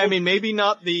 I mean, maybe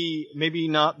not the,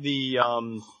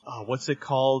 what's it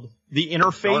called? The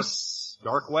interface?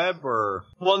 Dark web or?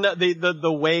 Well, no,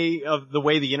 the way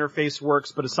the interface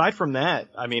works, but aside from that,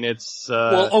 I mean, it's,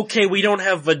 Well, okay, we don't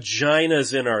have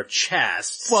vaginas in our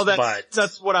chests. Well,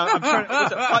 that's what I'm trying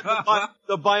to,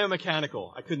 the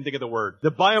biomechanical. I couldn't think of the word.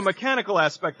 The biomechanical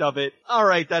aspect of it,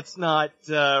 alright, that's not,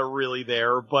 really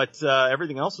there, but,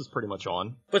 everything else is pretty much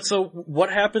on. But so,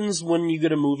 what happens when you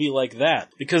get a movie like that?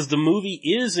 Because the movie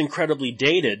is incredibly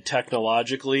dated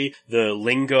technologically, the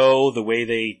lingo, the way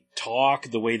they talk,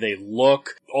 the way they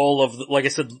look, like I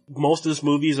said, most of this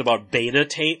movie is about beta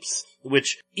tapes,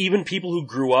 which even people who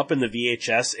grew up in the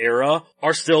VHS era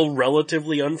are still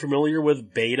relatively unfamiliar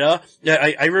with beta.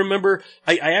 I remember,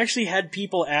 I actually had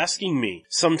people asking me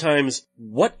sometimes,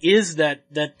 what is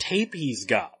that tape he's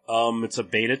got? It's a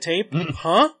beta tape?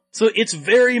 Huh? So it's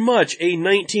very much a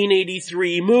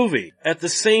 1983 movie. At the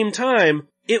same time,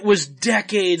 it was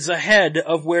decades ahead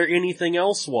of where anything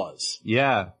else was.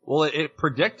 Yeah. Well, it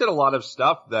predicted a lot of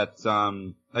stuff that,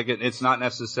 it's not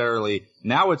necessarily,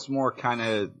 now it's more kind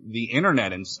of the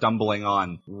internet and stumbling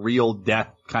on real death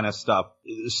kind of stuff.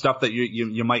 Stuff that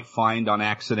you might find on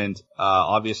accident.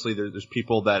 Obviously there's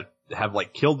people that have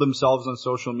killed themselves on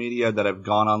social media, that have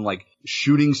gone on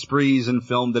shooting sprees and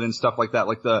filmed it and stuff like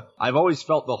that. I've always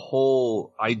felt the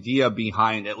whole idea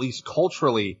behind, at least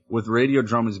culturally, with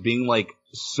Radiodrome as being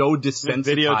so desensitized.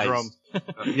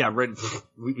 Videodrome. Yeah,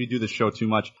 we do this show too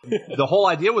much. The whole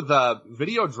idea with the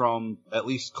Videodrome, at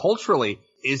least culturally,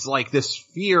 is this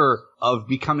fear of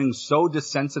becoming so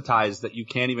desensitized that you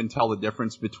can't even tell the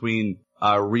difference between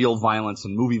real violence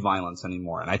and movie violence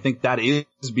anymore. And I think that is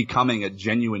becoming a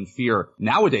genuine fear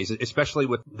nowadays, especially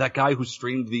with that guy who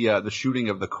streamed the shooting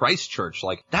of the Christchurch.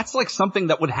 Like, that's like something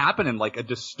that would happen in like a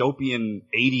dystopian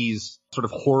 80s sort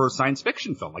of horror science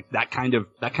fiction film, like that kind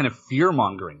of fear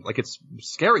mongering. Like, it's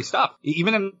scary stuff.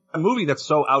 Even in a movie that's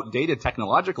so outdated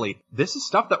technologically, this is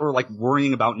stuff that we're like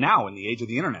worrying about now in the age of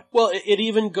the internet. Well, it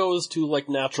even goes to like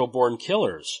Natural Born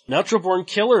Killers. Natural Born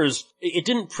Killers, it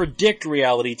didn't predict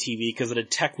reality TV because it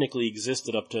had technically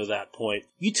existed up to that point.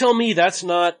 You tell me that's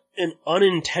not an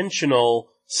unintentional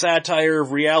satire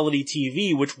of reality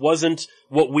TV, which wasn't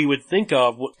what we would think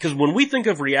of, because when we think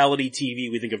of reality TV,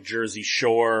 we think of Jersey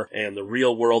Shore and The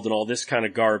Real World and all this kind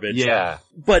of garbage. Yeah.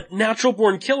 But Natural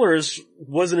Born Killers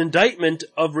was an indictment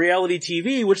of reality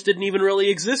TV, which didn't even really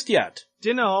exist yet.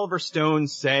 Didn't Oliver Stone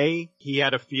say he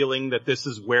had a feeling that this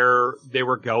is where they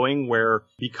were going, where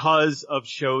because of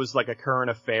shows like A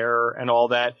Current Affair and all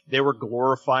that, they were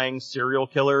glorifying serial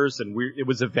killers, and it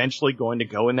was eventually going to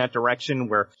go in that direction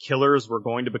where killers were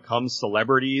going to become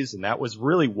celebrities, and that was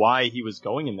really why he was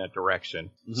going in that direction.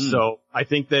 Mm-hmm. So I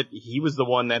think that he was the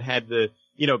one that had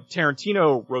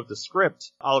Tarantino wrote the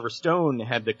script. Oliver Stone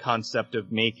had the concept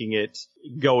of making it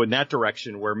go in that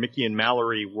direction where Mickey and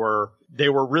Mallory were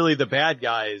really the bad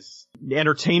guys. The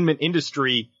entertainment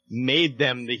industry made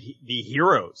them the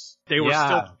heroes. They were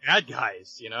still bad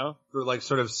guys, Through like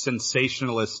sort of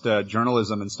sensationalist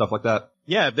journalism and stuff like that.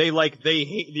 Yeah, they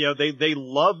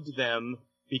loved them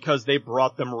because they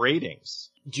brought them ratings.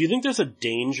 Do you think there's a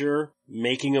danger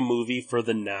making a movie for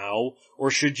the now?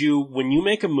 Or should you, when you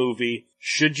make a movie,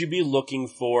 should you be looking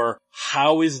for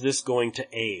how is this going to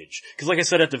age? Because like I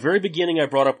said at the very beginning, I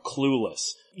brought up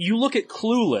Clueless. You look at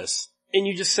Clueless and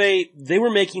you just say they were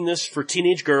making this for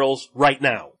teenage girls right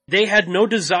now. They had no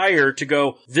desire to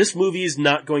go, this movie is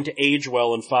not going to age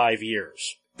well in 5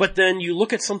 years. But then you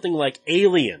look at something like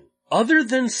Alien. Other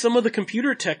than some of the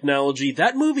computer technology,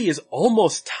 that movie is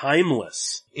almost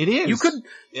timeless. It is. You could,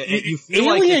 you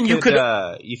feel Alien, you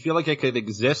feel like it could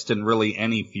exist in really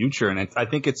any future, and I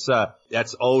think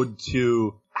that's owed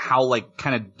to how like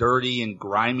kind of dirty and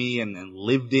grimy and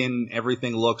lived in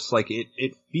everything looks. Like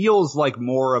it feels like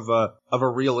more of a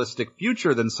realistic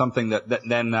future than something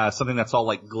something that's all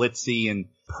like glitzy and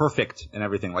perfect and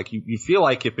everything. Like you feel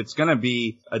like if it's gonna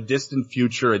be a distant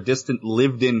future, a distant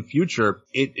lived in future,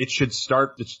 it should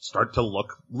start to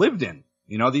look lived in.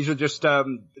 These are just,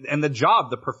 and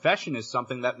the profession is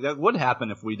something that would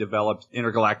happen if we developed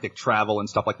intergalactic travel and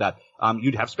stuff like that.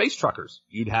 You'd have space truckers.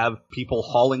 You'd have people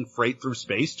hauling freight through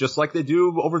space just like they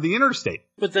do over the interstate.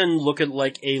 But then look at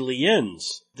like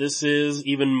Aliens. This is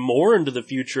even more into the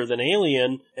future than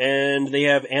Alien, and they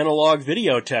have analog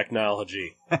video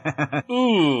technology.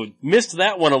 Ooh, missed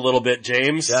that one a little bit,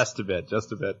 James. Just a bit.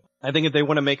 I think if they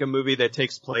want to make a movie that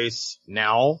takes place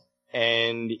now,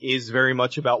 and is very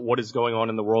much about what is going on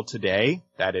in the world today,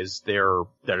 that is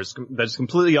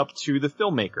completely up to the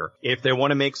filmmaker. If they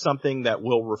want to make something that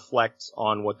will reflect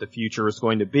on what the future is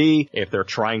going to be, if they're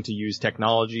trying to use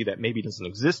technology that maybe doesn't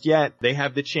exist yet, they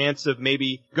have the chance of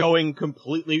maybe going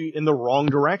completely in the wrong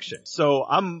direction. So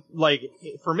I'm like,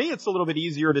 for me, it's a little bit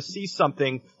easier to see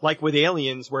something like with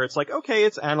Aliens where it's like, okay,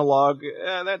 it's analog,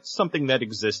 that's something that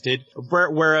existed,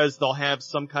 whereas they'll have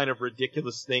some kind of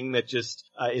ridiculous thing that just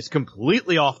is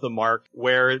completely off the mark,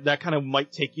 where that kind of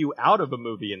might take you out of a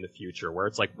movie in the future, where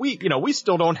it's like, we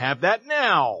still don't have that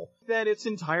now. That it's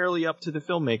entirely up to the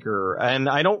filmmaker, and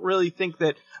I don't really think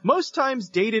that most times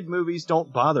dated movies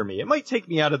don't bother me. It might take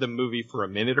me out of the movie for a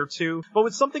minute or two, but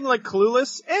with something like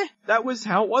Clueless, that was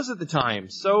how it was at the time,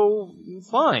 so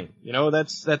fine.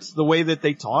 That's the way that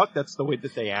they talk, that's the way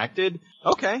that they acted.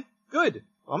 Okay, good.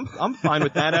 I'm fine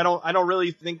with that. I don't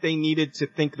really think they needed to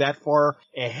think that far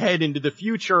ahead into the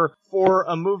future for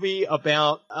a movie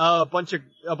about a bunch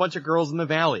of girls in the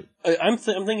valley. I'm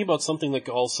thinking about something like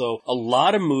also a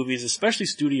lot of movies, especially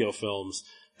studio films,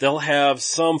 they'll have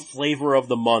some flavor of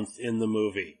the month in the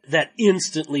movie that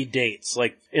instantly dates.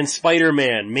 Like in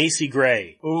Spider-Man, Macy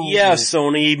Gray. Ooh. Yeah,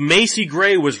 Sony, Macy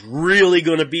Gray was really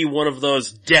going to be one of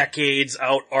those decades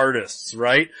out artists,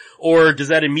 right? Or does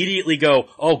that immediately go,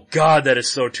 oh God, that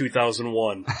is so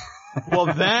 2001? Well,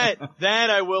 that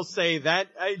I will say, that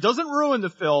it doesn't ruin the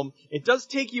film. It does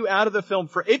take you out of the film.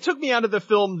 It took me out of the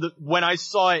film when I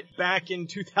saw it back in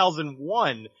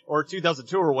 2001 or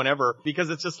 2002 or whenever, because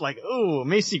it's just like, ooh,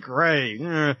 Macy Gray,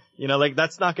 like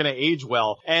that's not going to age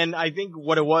well. And I think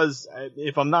what it was,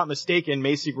 if I'm not mistaken,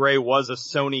 Macy Gray was a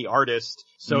Sony artist.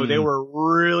 So they were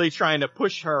really trying to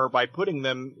push her by putting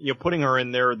her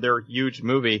in their huge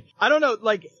movie. I don't know,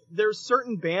 like, there's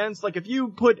certain bands, like if you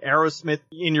put Aerosmith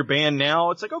in your band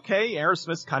now, it's like, okay,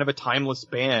 Aerosmith's kind of a timeless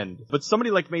band. But somebody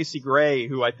like Macy Gray,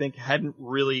 who I think hadn't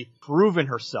really proven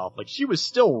herself, like she was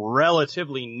still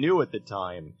relatively new at the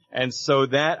time. And so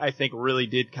that, I think, really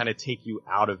did kind of take you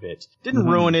out of it. Didn't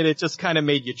ruin it, it just kind of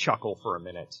made you chuckle for a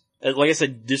minute. Like I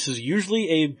said, this is usually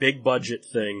a big budget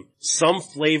thing. Some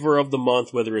flavor of the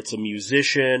month, whether it's a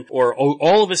musician or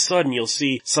all of a sudden you'll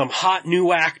see some hot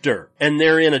new actor and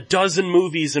they're in a dozen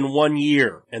movies in 1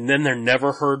 year and then they're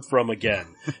never heard from again.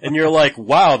 And you're like,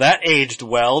 wow, that aged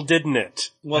well, didn't it?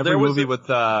 Well, every movie with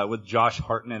Josh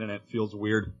Hartnett in it feels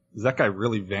weird. That guy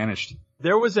really vanished.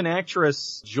 There was an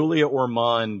actress, Julia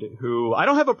Ormond, who I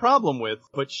don't have a problem with,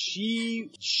 but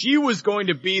she was going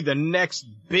to be the next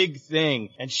big thing,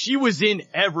 and she was in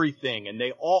everything, and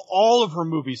all of her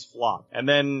movies flopped. And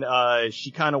then,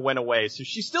 she kind of went away. So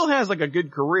she still has like a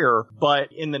good career,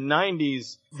 but in the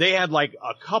 90s, they had like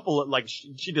a couple of, like,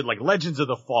 she did like Legends of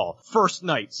the Fall, First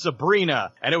Night,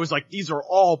 Sabrina, and it was like, these are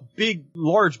all big,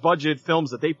 large budget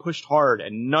films that they pushed hard,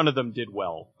 and none of them did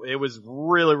well. It was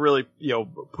really, really,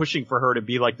 pushing for her to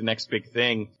be like the next big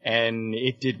thing, and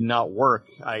it did not work.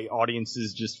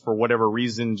 Audiences just, for whatever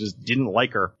reason, just didn't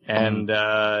like her. And,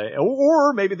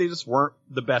 or maybe they just weren't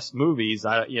the best movies,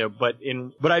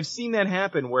 but I've seen that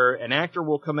happen where an actor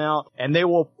will come out and they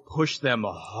will push them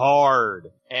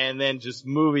hard. And then just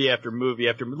movie after movie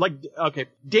after, like, okay,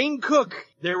 Dane Cook,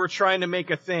 they were trying to make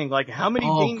a thing. Like, how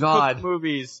many Cook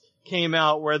movies came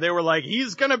out where they were like,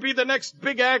 he's gonna be the next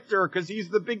big actor because he's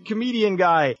the big comedian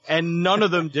guy, and none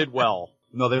of them did well.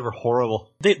 No, they were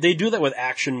horrible. They do that with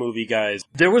action movie guys.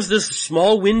 There was this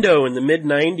small window in the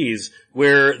mid-90s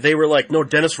where they were like, no,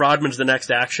 Dennis Rodman's the next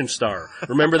action star.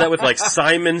 Remember that with like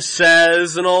Simon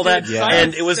Says and all that? Yeah.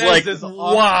 And it was like,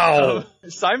 wow.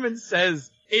 Simon Says,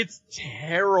 it's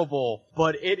terrible,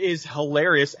 but it is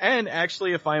hilarious. And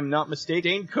actually, if I'm not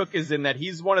mistaken, Dane Cook is in that.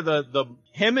 He's one of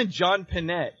him and John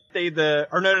Panette.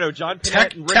 John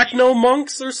Panette and Ricky. Techno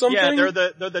monks or something? Yeah,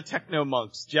 they're the techno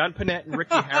monks. John Panette and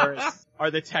Ricky Harris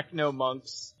are the techno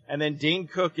monks. And then Dane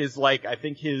Cook is like, I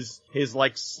think his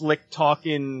like slick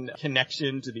talking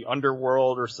connection to the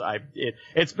underworld or so.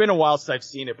 It's been a while since I've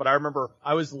seen it, but I remember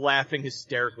I was laughing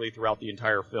hysterically throughout the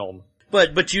entire film.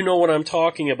 But you know what I'm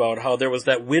talking about, how there was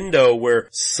that window where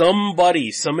some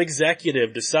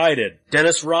executive decided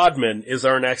Dennis Rodman is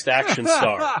our next action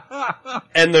star.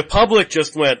 And the public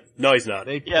just went, no, he's not.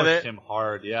 They pushed him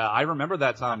hard. Yeah, I remember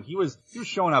that time. He was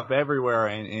showing up everywhere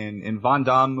in Van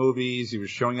Damme movies. He was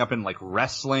showing up in like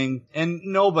wrestling, and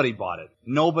nobody bought it.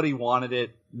 Nobody wanted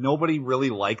it. Nobody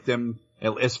really liked him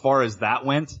as far as that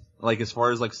went. Like, as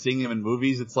far as like seeing him in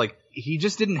movies, it's like he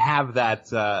just didn't have that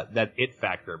it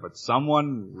factor, but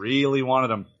someone really wanted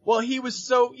him. Well, he was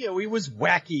he was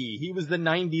wacky. He was the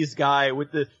 90s guy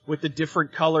with the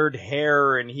different colored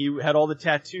hair, and he had all the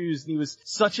tattoos, and he was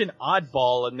such an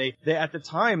oddball, and they at the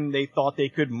time they thought they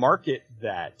could market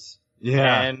that.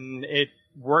 Yeah. And it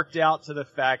worked out to the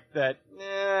fact that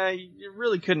you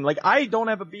really couldn't. Like, I don't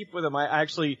have a beef with him. I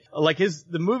actually like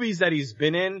the movies that he's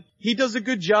been in. He does a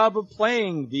good job of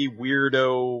playing the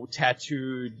weirdo,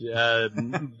 tattooed,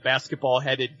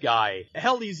 basketball-headed guy.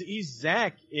 Hell, he's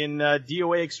Zach in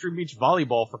DOA Extreme Beach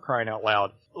Volleyball, for crying out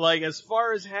loud. Like, as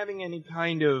far as having any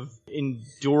kind of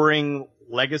enduring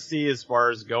legacy as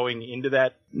far as going into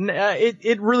that,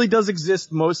 it really does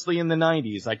exist mostly in the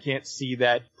 90s. I can't see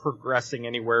that progressing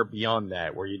anywhere beyond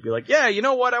that, where you'd be like, yeah, you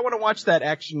know what, I want to watch that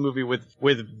action movie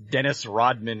with Dennis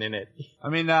Rodman in it. I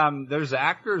mean, there's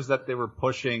actors that they were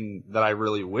pushing that I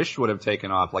really wish would have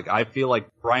taken off. Like, I feel like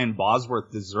Brian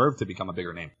Bosworth deserved to become a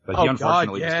bigger name, but he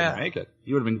unfortunately just didn't make it.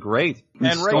 He would have been great.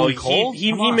 And Stone Cold?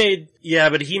 He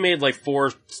made like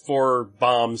four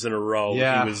bombs in a row.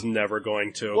 Yeah. He was never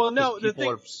going to. Well, no, the People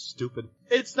thing, are stupid.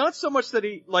 it's not so much that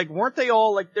weren't they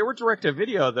all, like, they were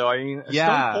direct-to-video, though. I mean,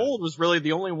 Yeah. Stone Cold was really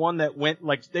the only one that went,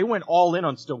 like, they went all in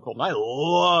on Stone Cold, and I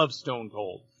love Stone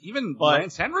Cold. Even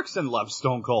Lance Henriksen loves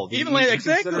Stone Cold.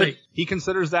 Exactly. He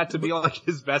considers that to be like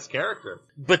his best character.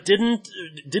 But didn't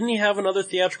he have another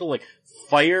theatrical, like,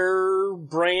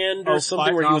 Firebrand or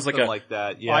something where he was like like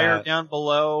that? Yeah. Fire Down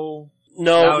Below.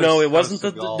 No, it wasn't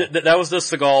that was the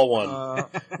Seagal one.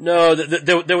 No,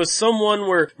 there was someone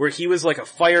where he was like a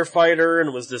firefighter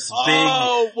and was this big.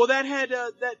 Oh, well, that had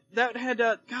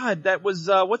God, that was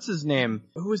what's his name?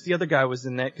 Who was the other guy was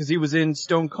in that? Because he was in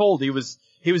Stone Cold. He was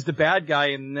the bad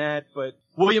guy in that, but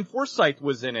William Forsythe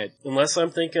was in it. Unless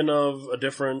I'm thinking of a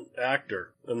different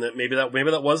actor, and that maybe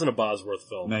that wasn't a Bosworth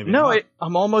film. Maybe No, not.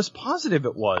 I'm almost positive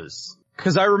it was.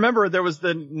 Because I remember there was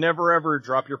the never ever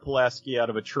drop your Pulaski out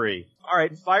of a tree. All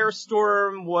right,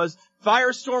 Firestorm was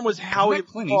Howie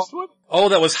Clint Eastwood? Oh,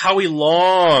 that was Howie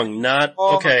Long, not,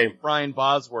 okay. Brian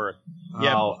Bosworth.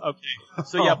 Yeah, Oh. okay.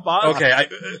 So yeah,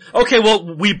 Okay,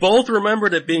 well, we both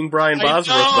remembered it being Brian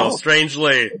Bosworth, though,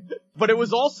 strangely. But it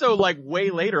was also like way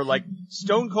later, like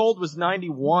Stone Cold was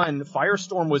 91,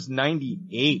 Firestorm was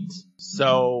 98.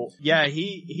 So yeah,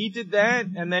 he did that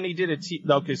and then he did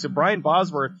so Brian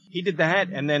Bosworth, he did that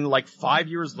and then like 5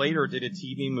 years later did a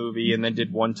TV movie and then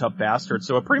did One Tough Bastard.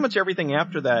 So pretty much everything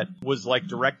after that was like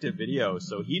direct to video.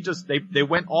 So they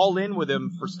went all in with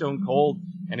him for Stone Cold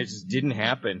and it just didn't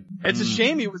happen. It's a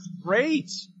shame. He was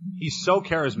great. He's so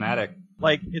charismatic.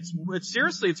 Like, it's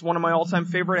seriously, it's one of my all-time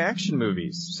favorite action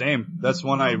movies. Same. That's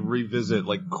one I revisit,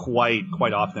 like, quite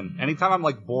often. Anytime I'm,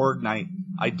 like, bored and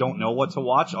I don't know what to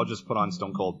watch, I'll just put on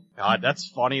Stone Cold. God, that's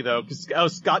funny, though,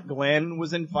 because Scott Glenn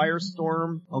was in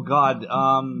Firestorm. Oh, God.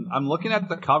 I'm looking at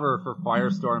the cover for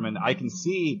Firestorm, and I can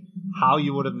see how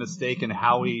you would have mistaken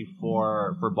Howie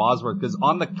for Bosworth, because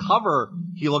on the cover,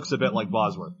 he looks a bit like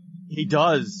Bosworth. He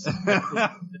does.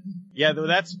 Yeah, though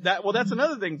that's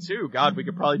another thing too. God, we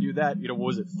could probably do that. You know, what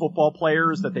was it? Football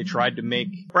players that they tried to make,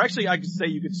 or actually I could say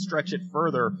you could stretch it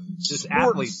further. Just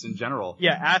athletes in general.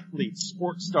 Yeah, athletes,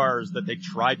 sports stars that they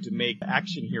tried to make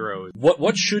action heroes.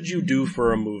 What should you do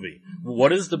for a movie?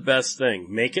 What is the best thing?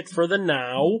 Make it for the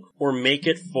now or make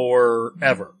it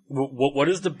forever? What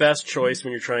is the best choice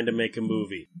when you're trying to make a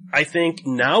movie? I think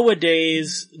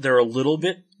nowadays they're a little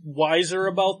bit wiser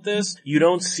about this. You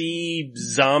don't see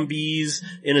zombies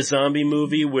in a zombie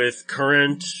movie with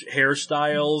current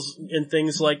hairstyles and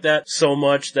things like that so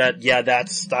much that, yeah, that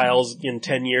styles in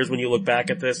 10 years when you look back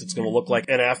at this, it's going to look like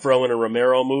an Afro in a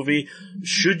Romero movie.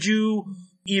 Should you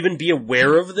even be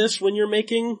aware of this when you're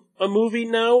making a movie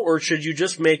now, or should you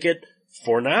just make it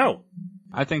for now?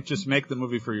 I think just make the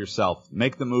movie for yourself.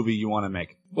 Make the movie you want to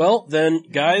make. Well, then,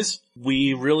 guys,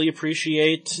 we really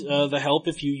appreciate the help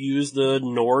if you use the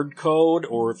Nord code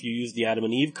or if you use the Adam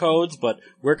and Eve codes, but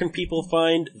where can people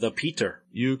find the Peter?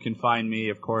 You can find me,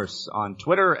 of course, on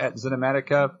Twitter at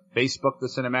Cinematica, Facebook The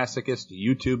Cinemasochist,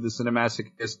 YouTube The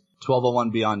Cinemasochist,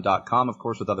 1201beyond.com, of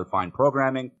course, with other fine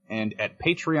programming, and at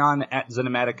Patreon at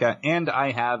Cinematica, and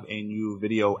I have a new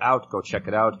video out. Go check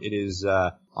it out. It is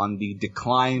on the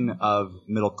decline of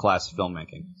middle-class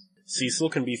filmmaking. Cecil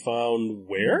can be found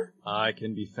where? I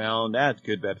can be found at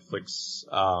Good Bad Flicks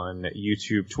on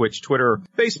YouTube, Twitch, Twitter,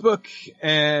 Facebook,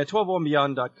 at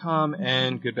 1201beyond.com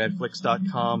and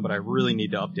goodbadflicks.com, but I really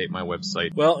need to update my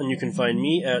website. Well, and you can find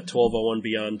me at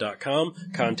 1201beyond.com.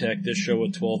 Contact this show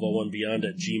at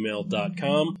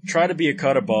 1201beyond@gmail.com. Try to be a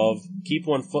cut above. Keep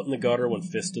one foot in the gutter, one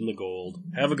fist in the gold.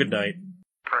 Have a good night.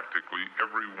 Practically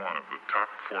every one of the top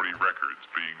 40 records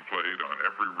being played on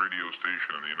every radio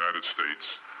station in the United States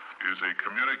is a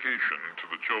communication to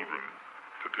the children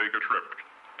to take a trip,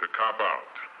 to cop out,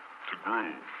 to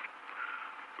groove.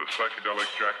 The psychedelic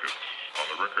jackets on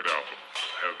the record album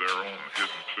have their own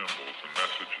hidden symbols and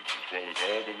messages, as well as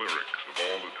all the lyrics of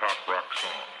all the top rock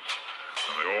songs.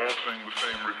 And they all sing the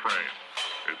same refrain.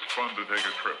 It's fun to take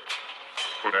a trip.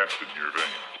 Put acid in your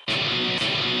veins.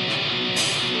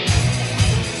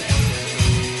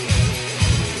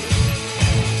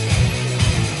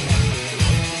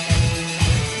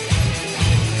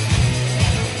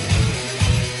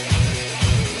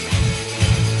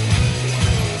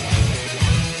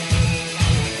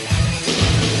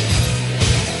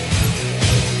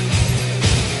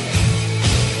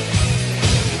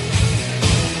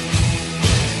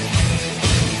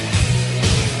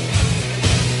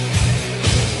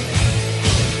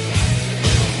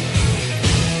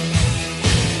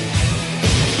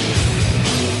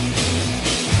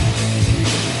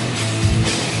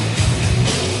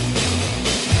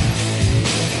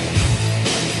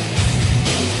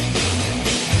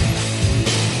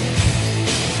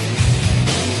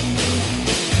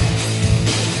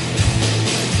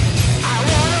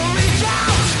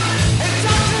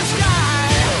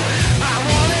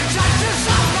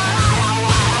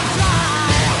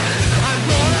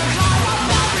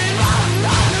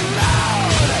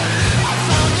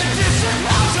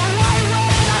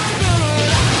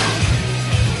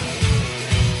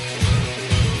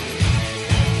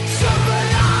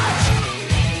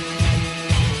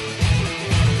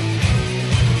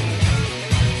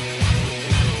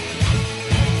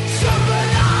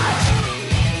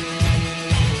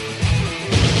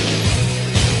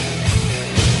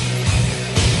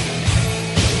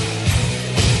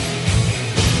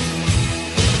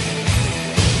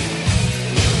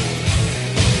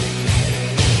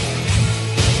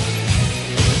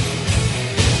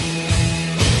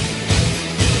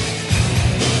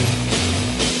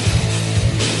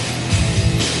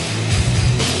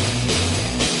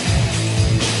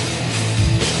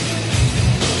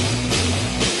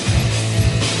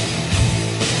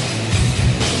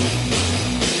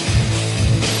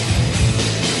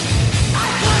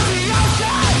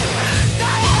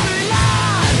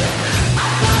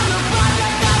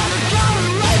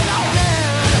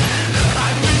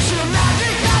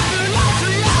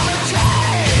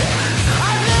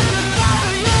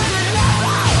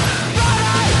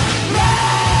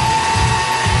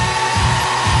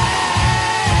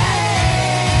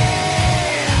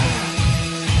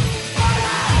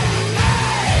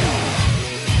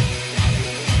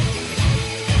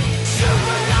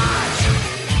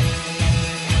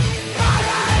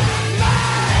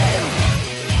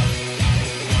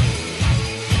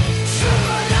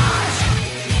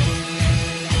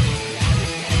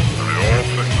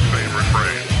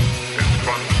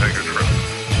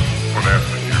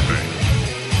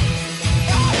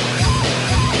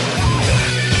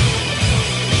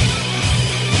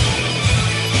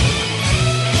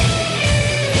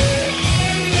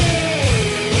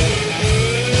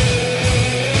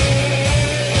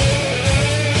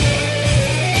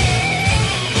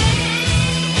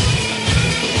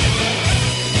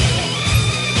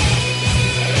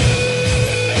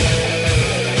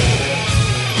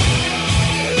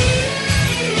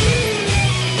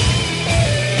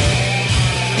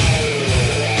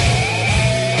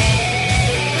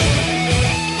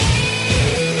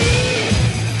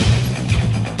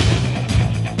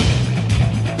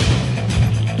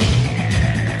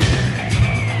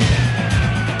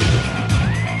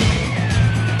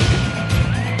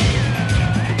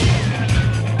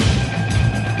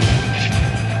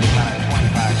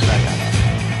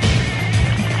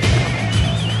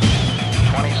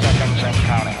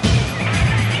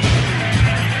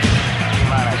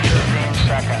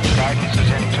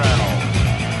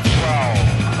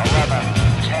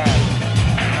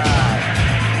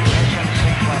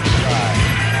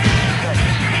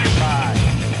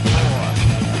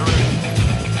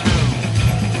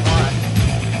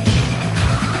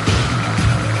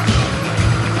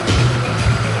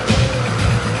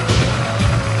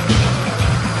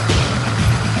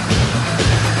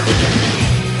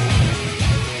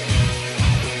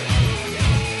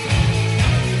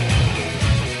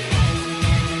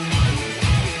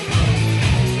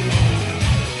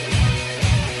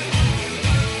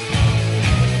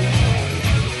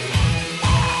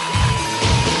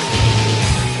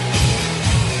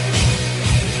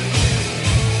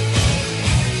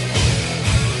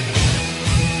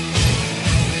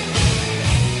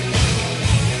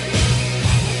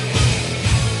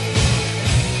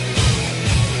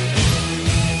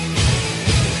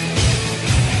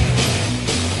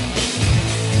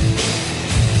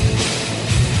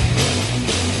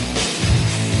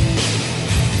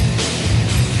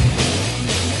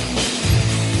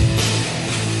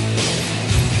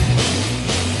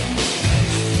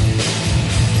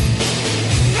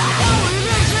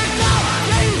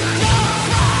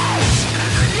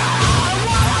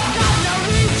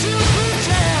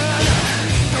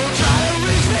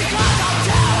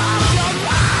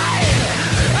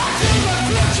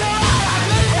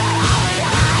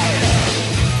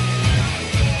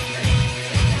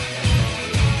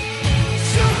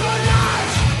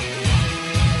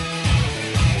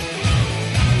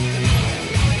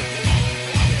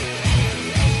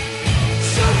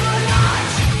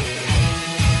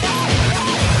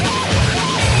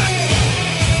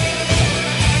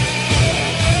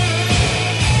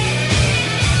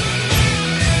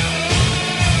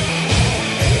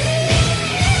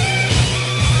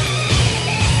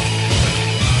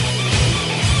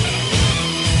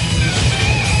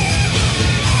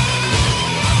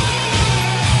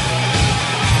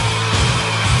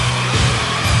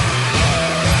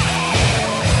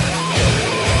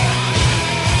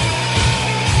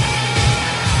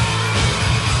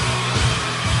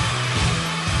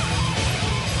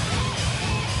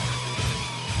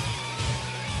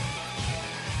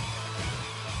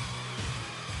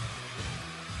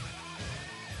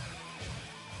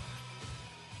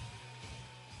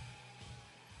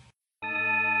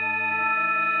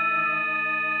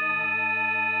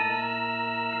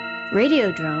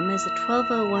 Radiodrome is a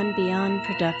 1201 Beyond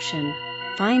production.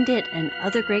 Find it and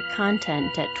other great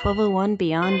content at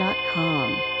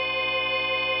 1201beyond.com.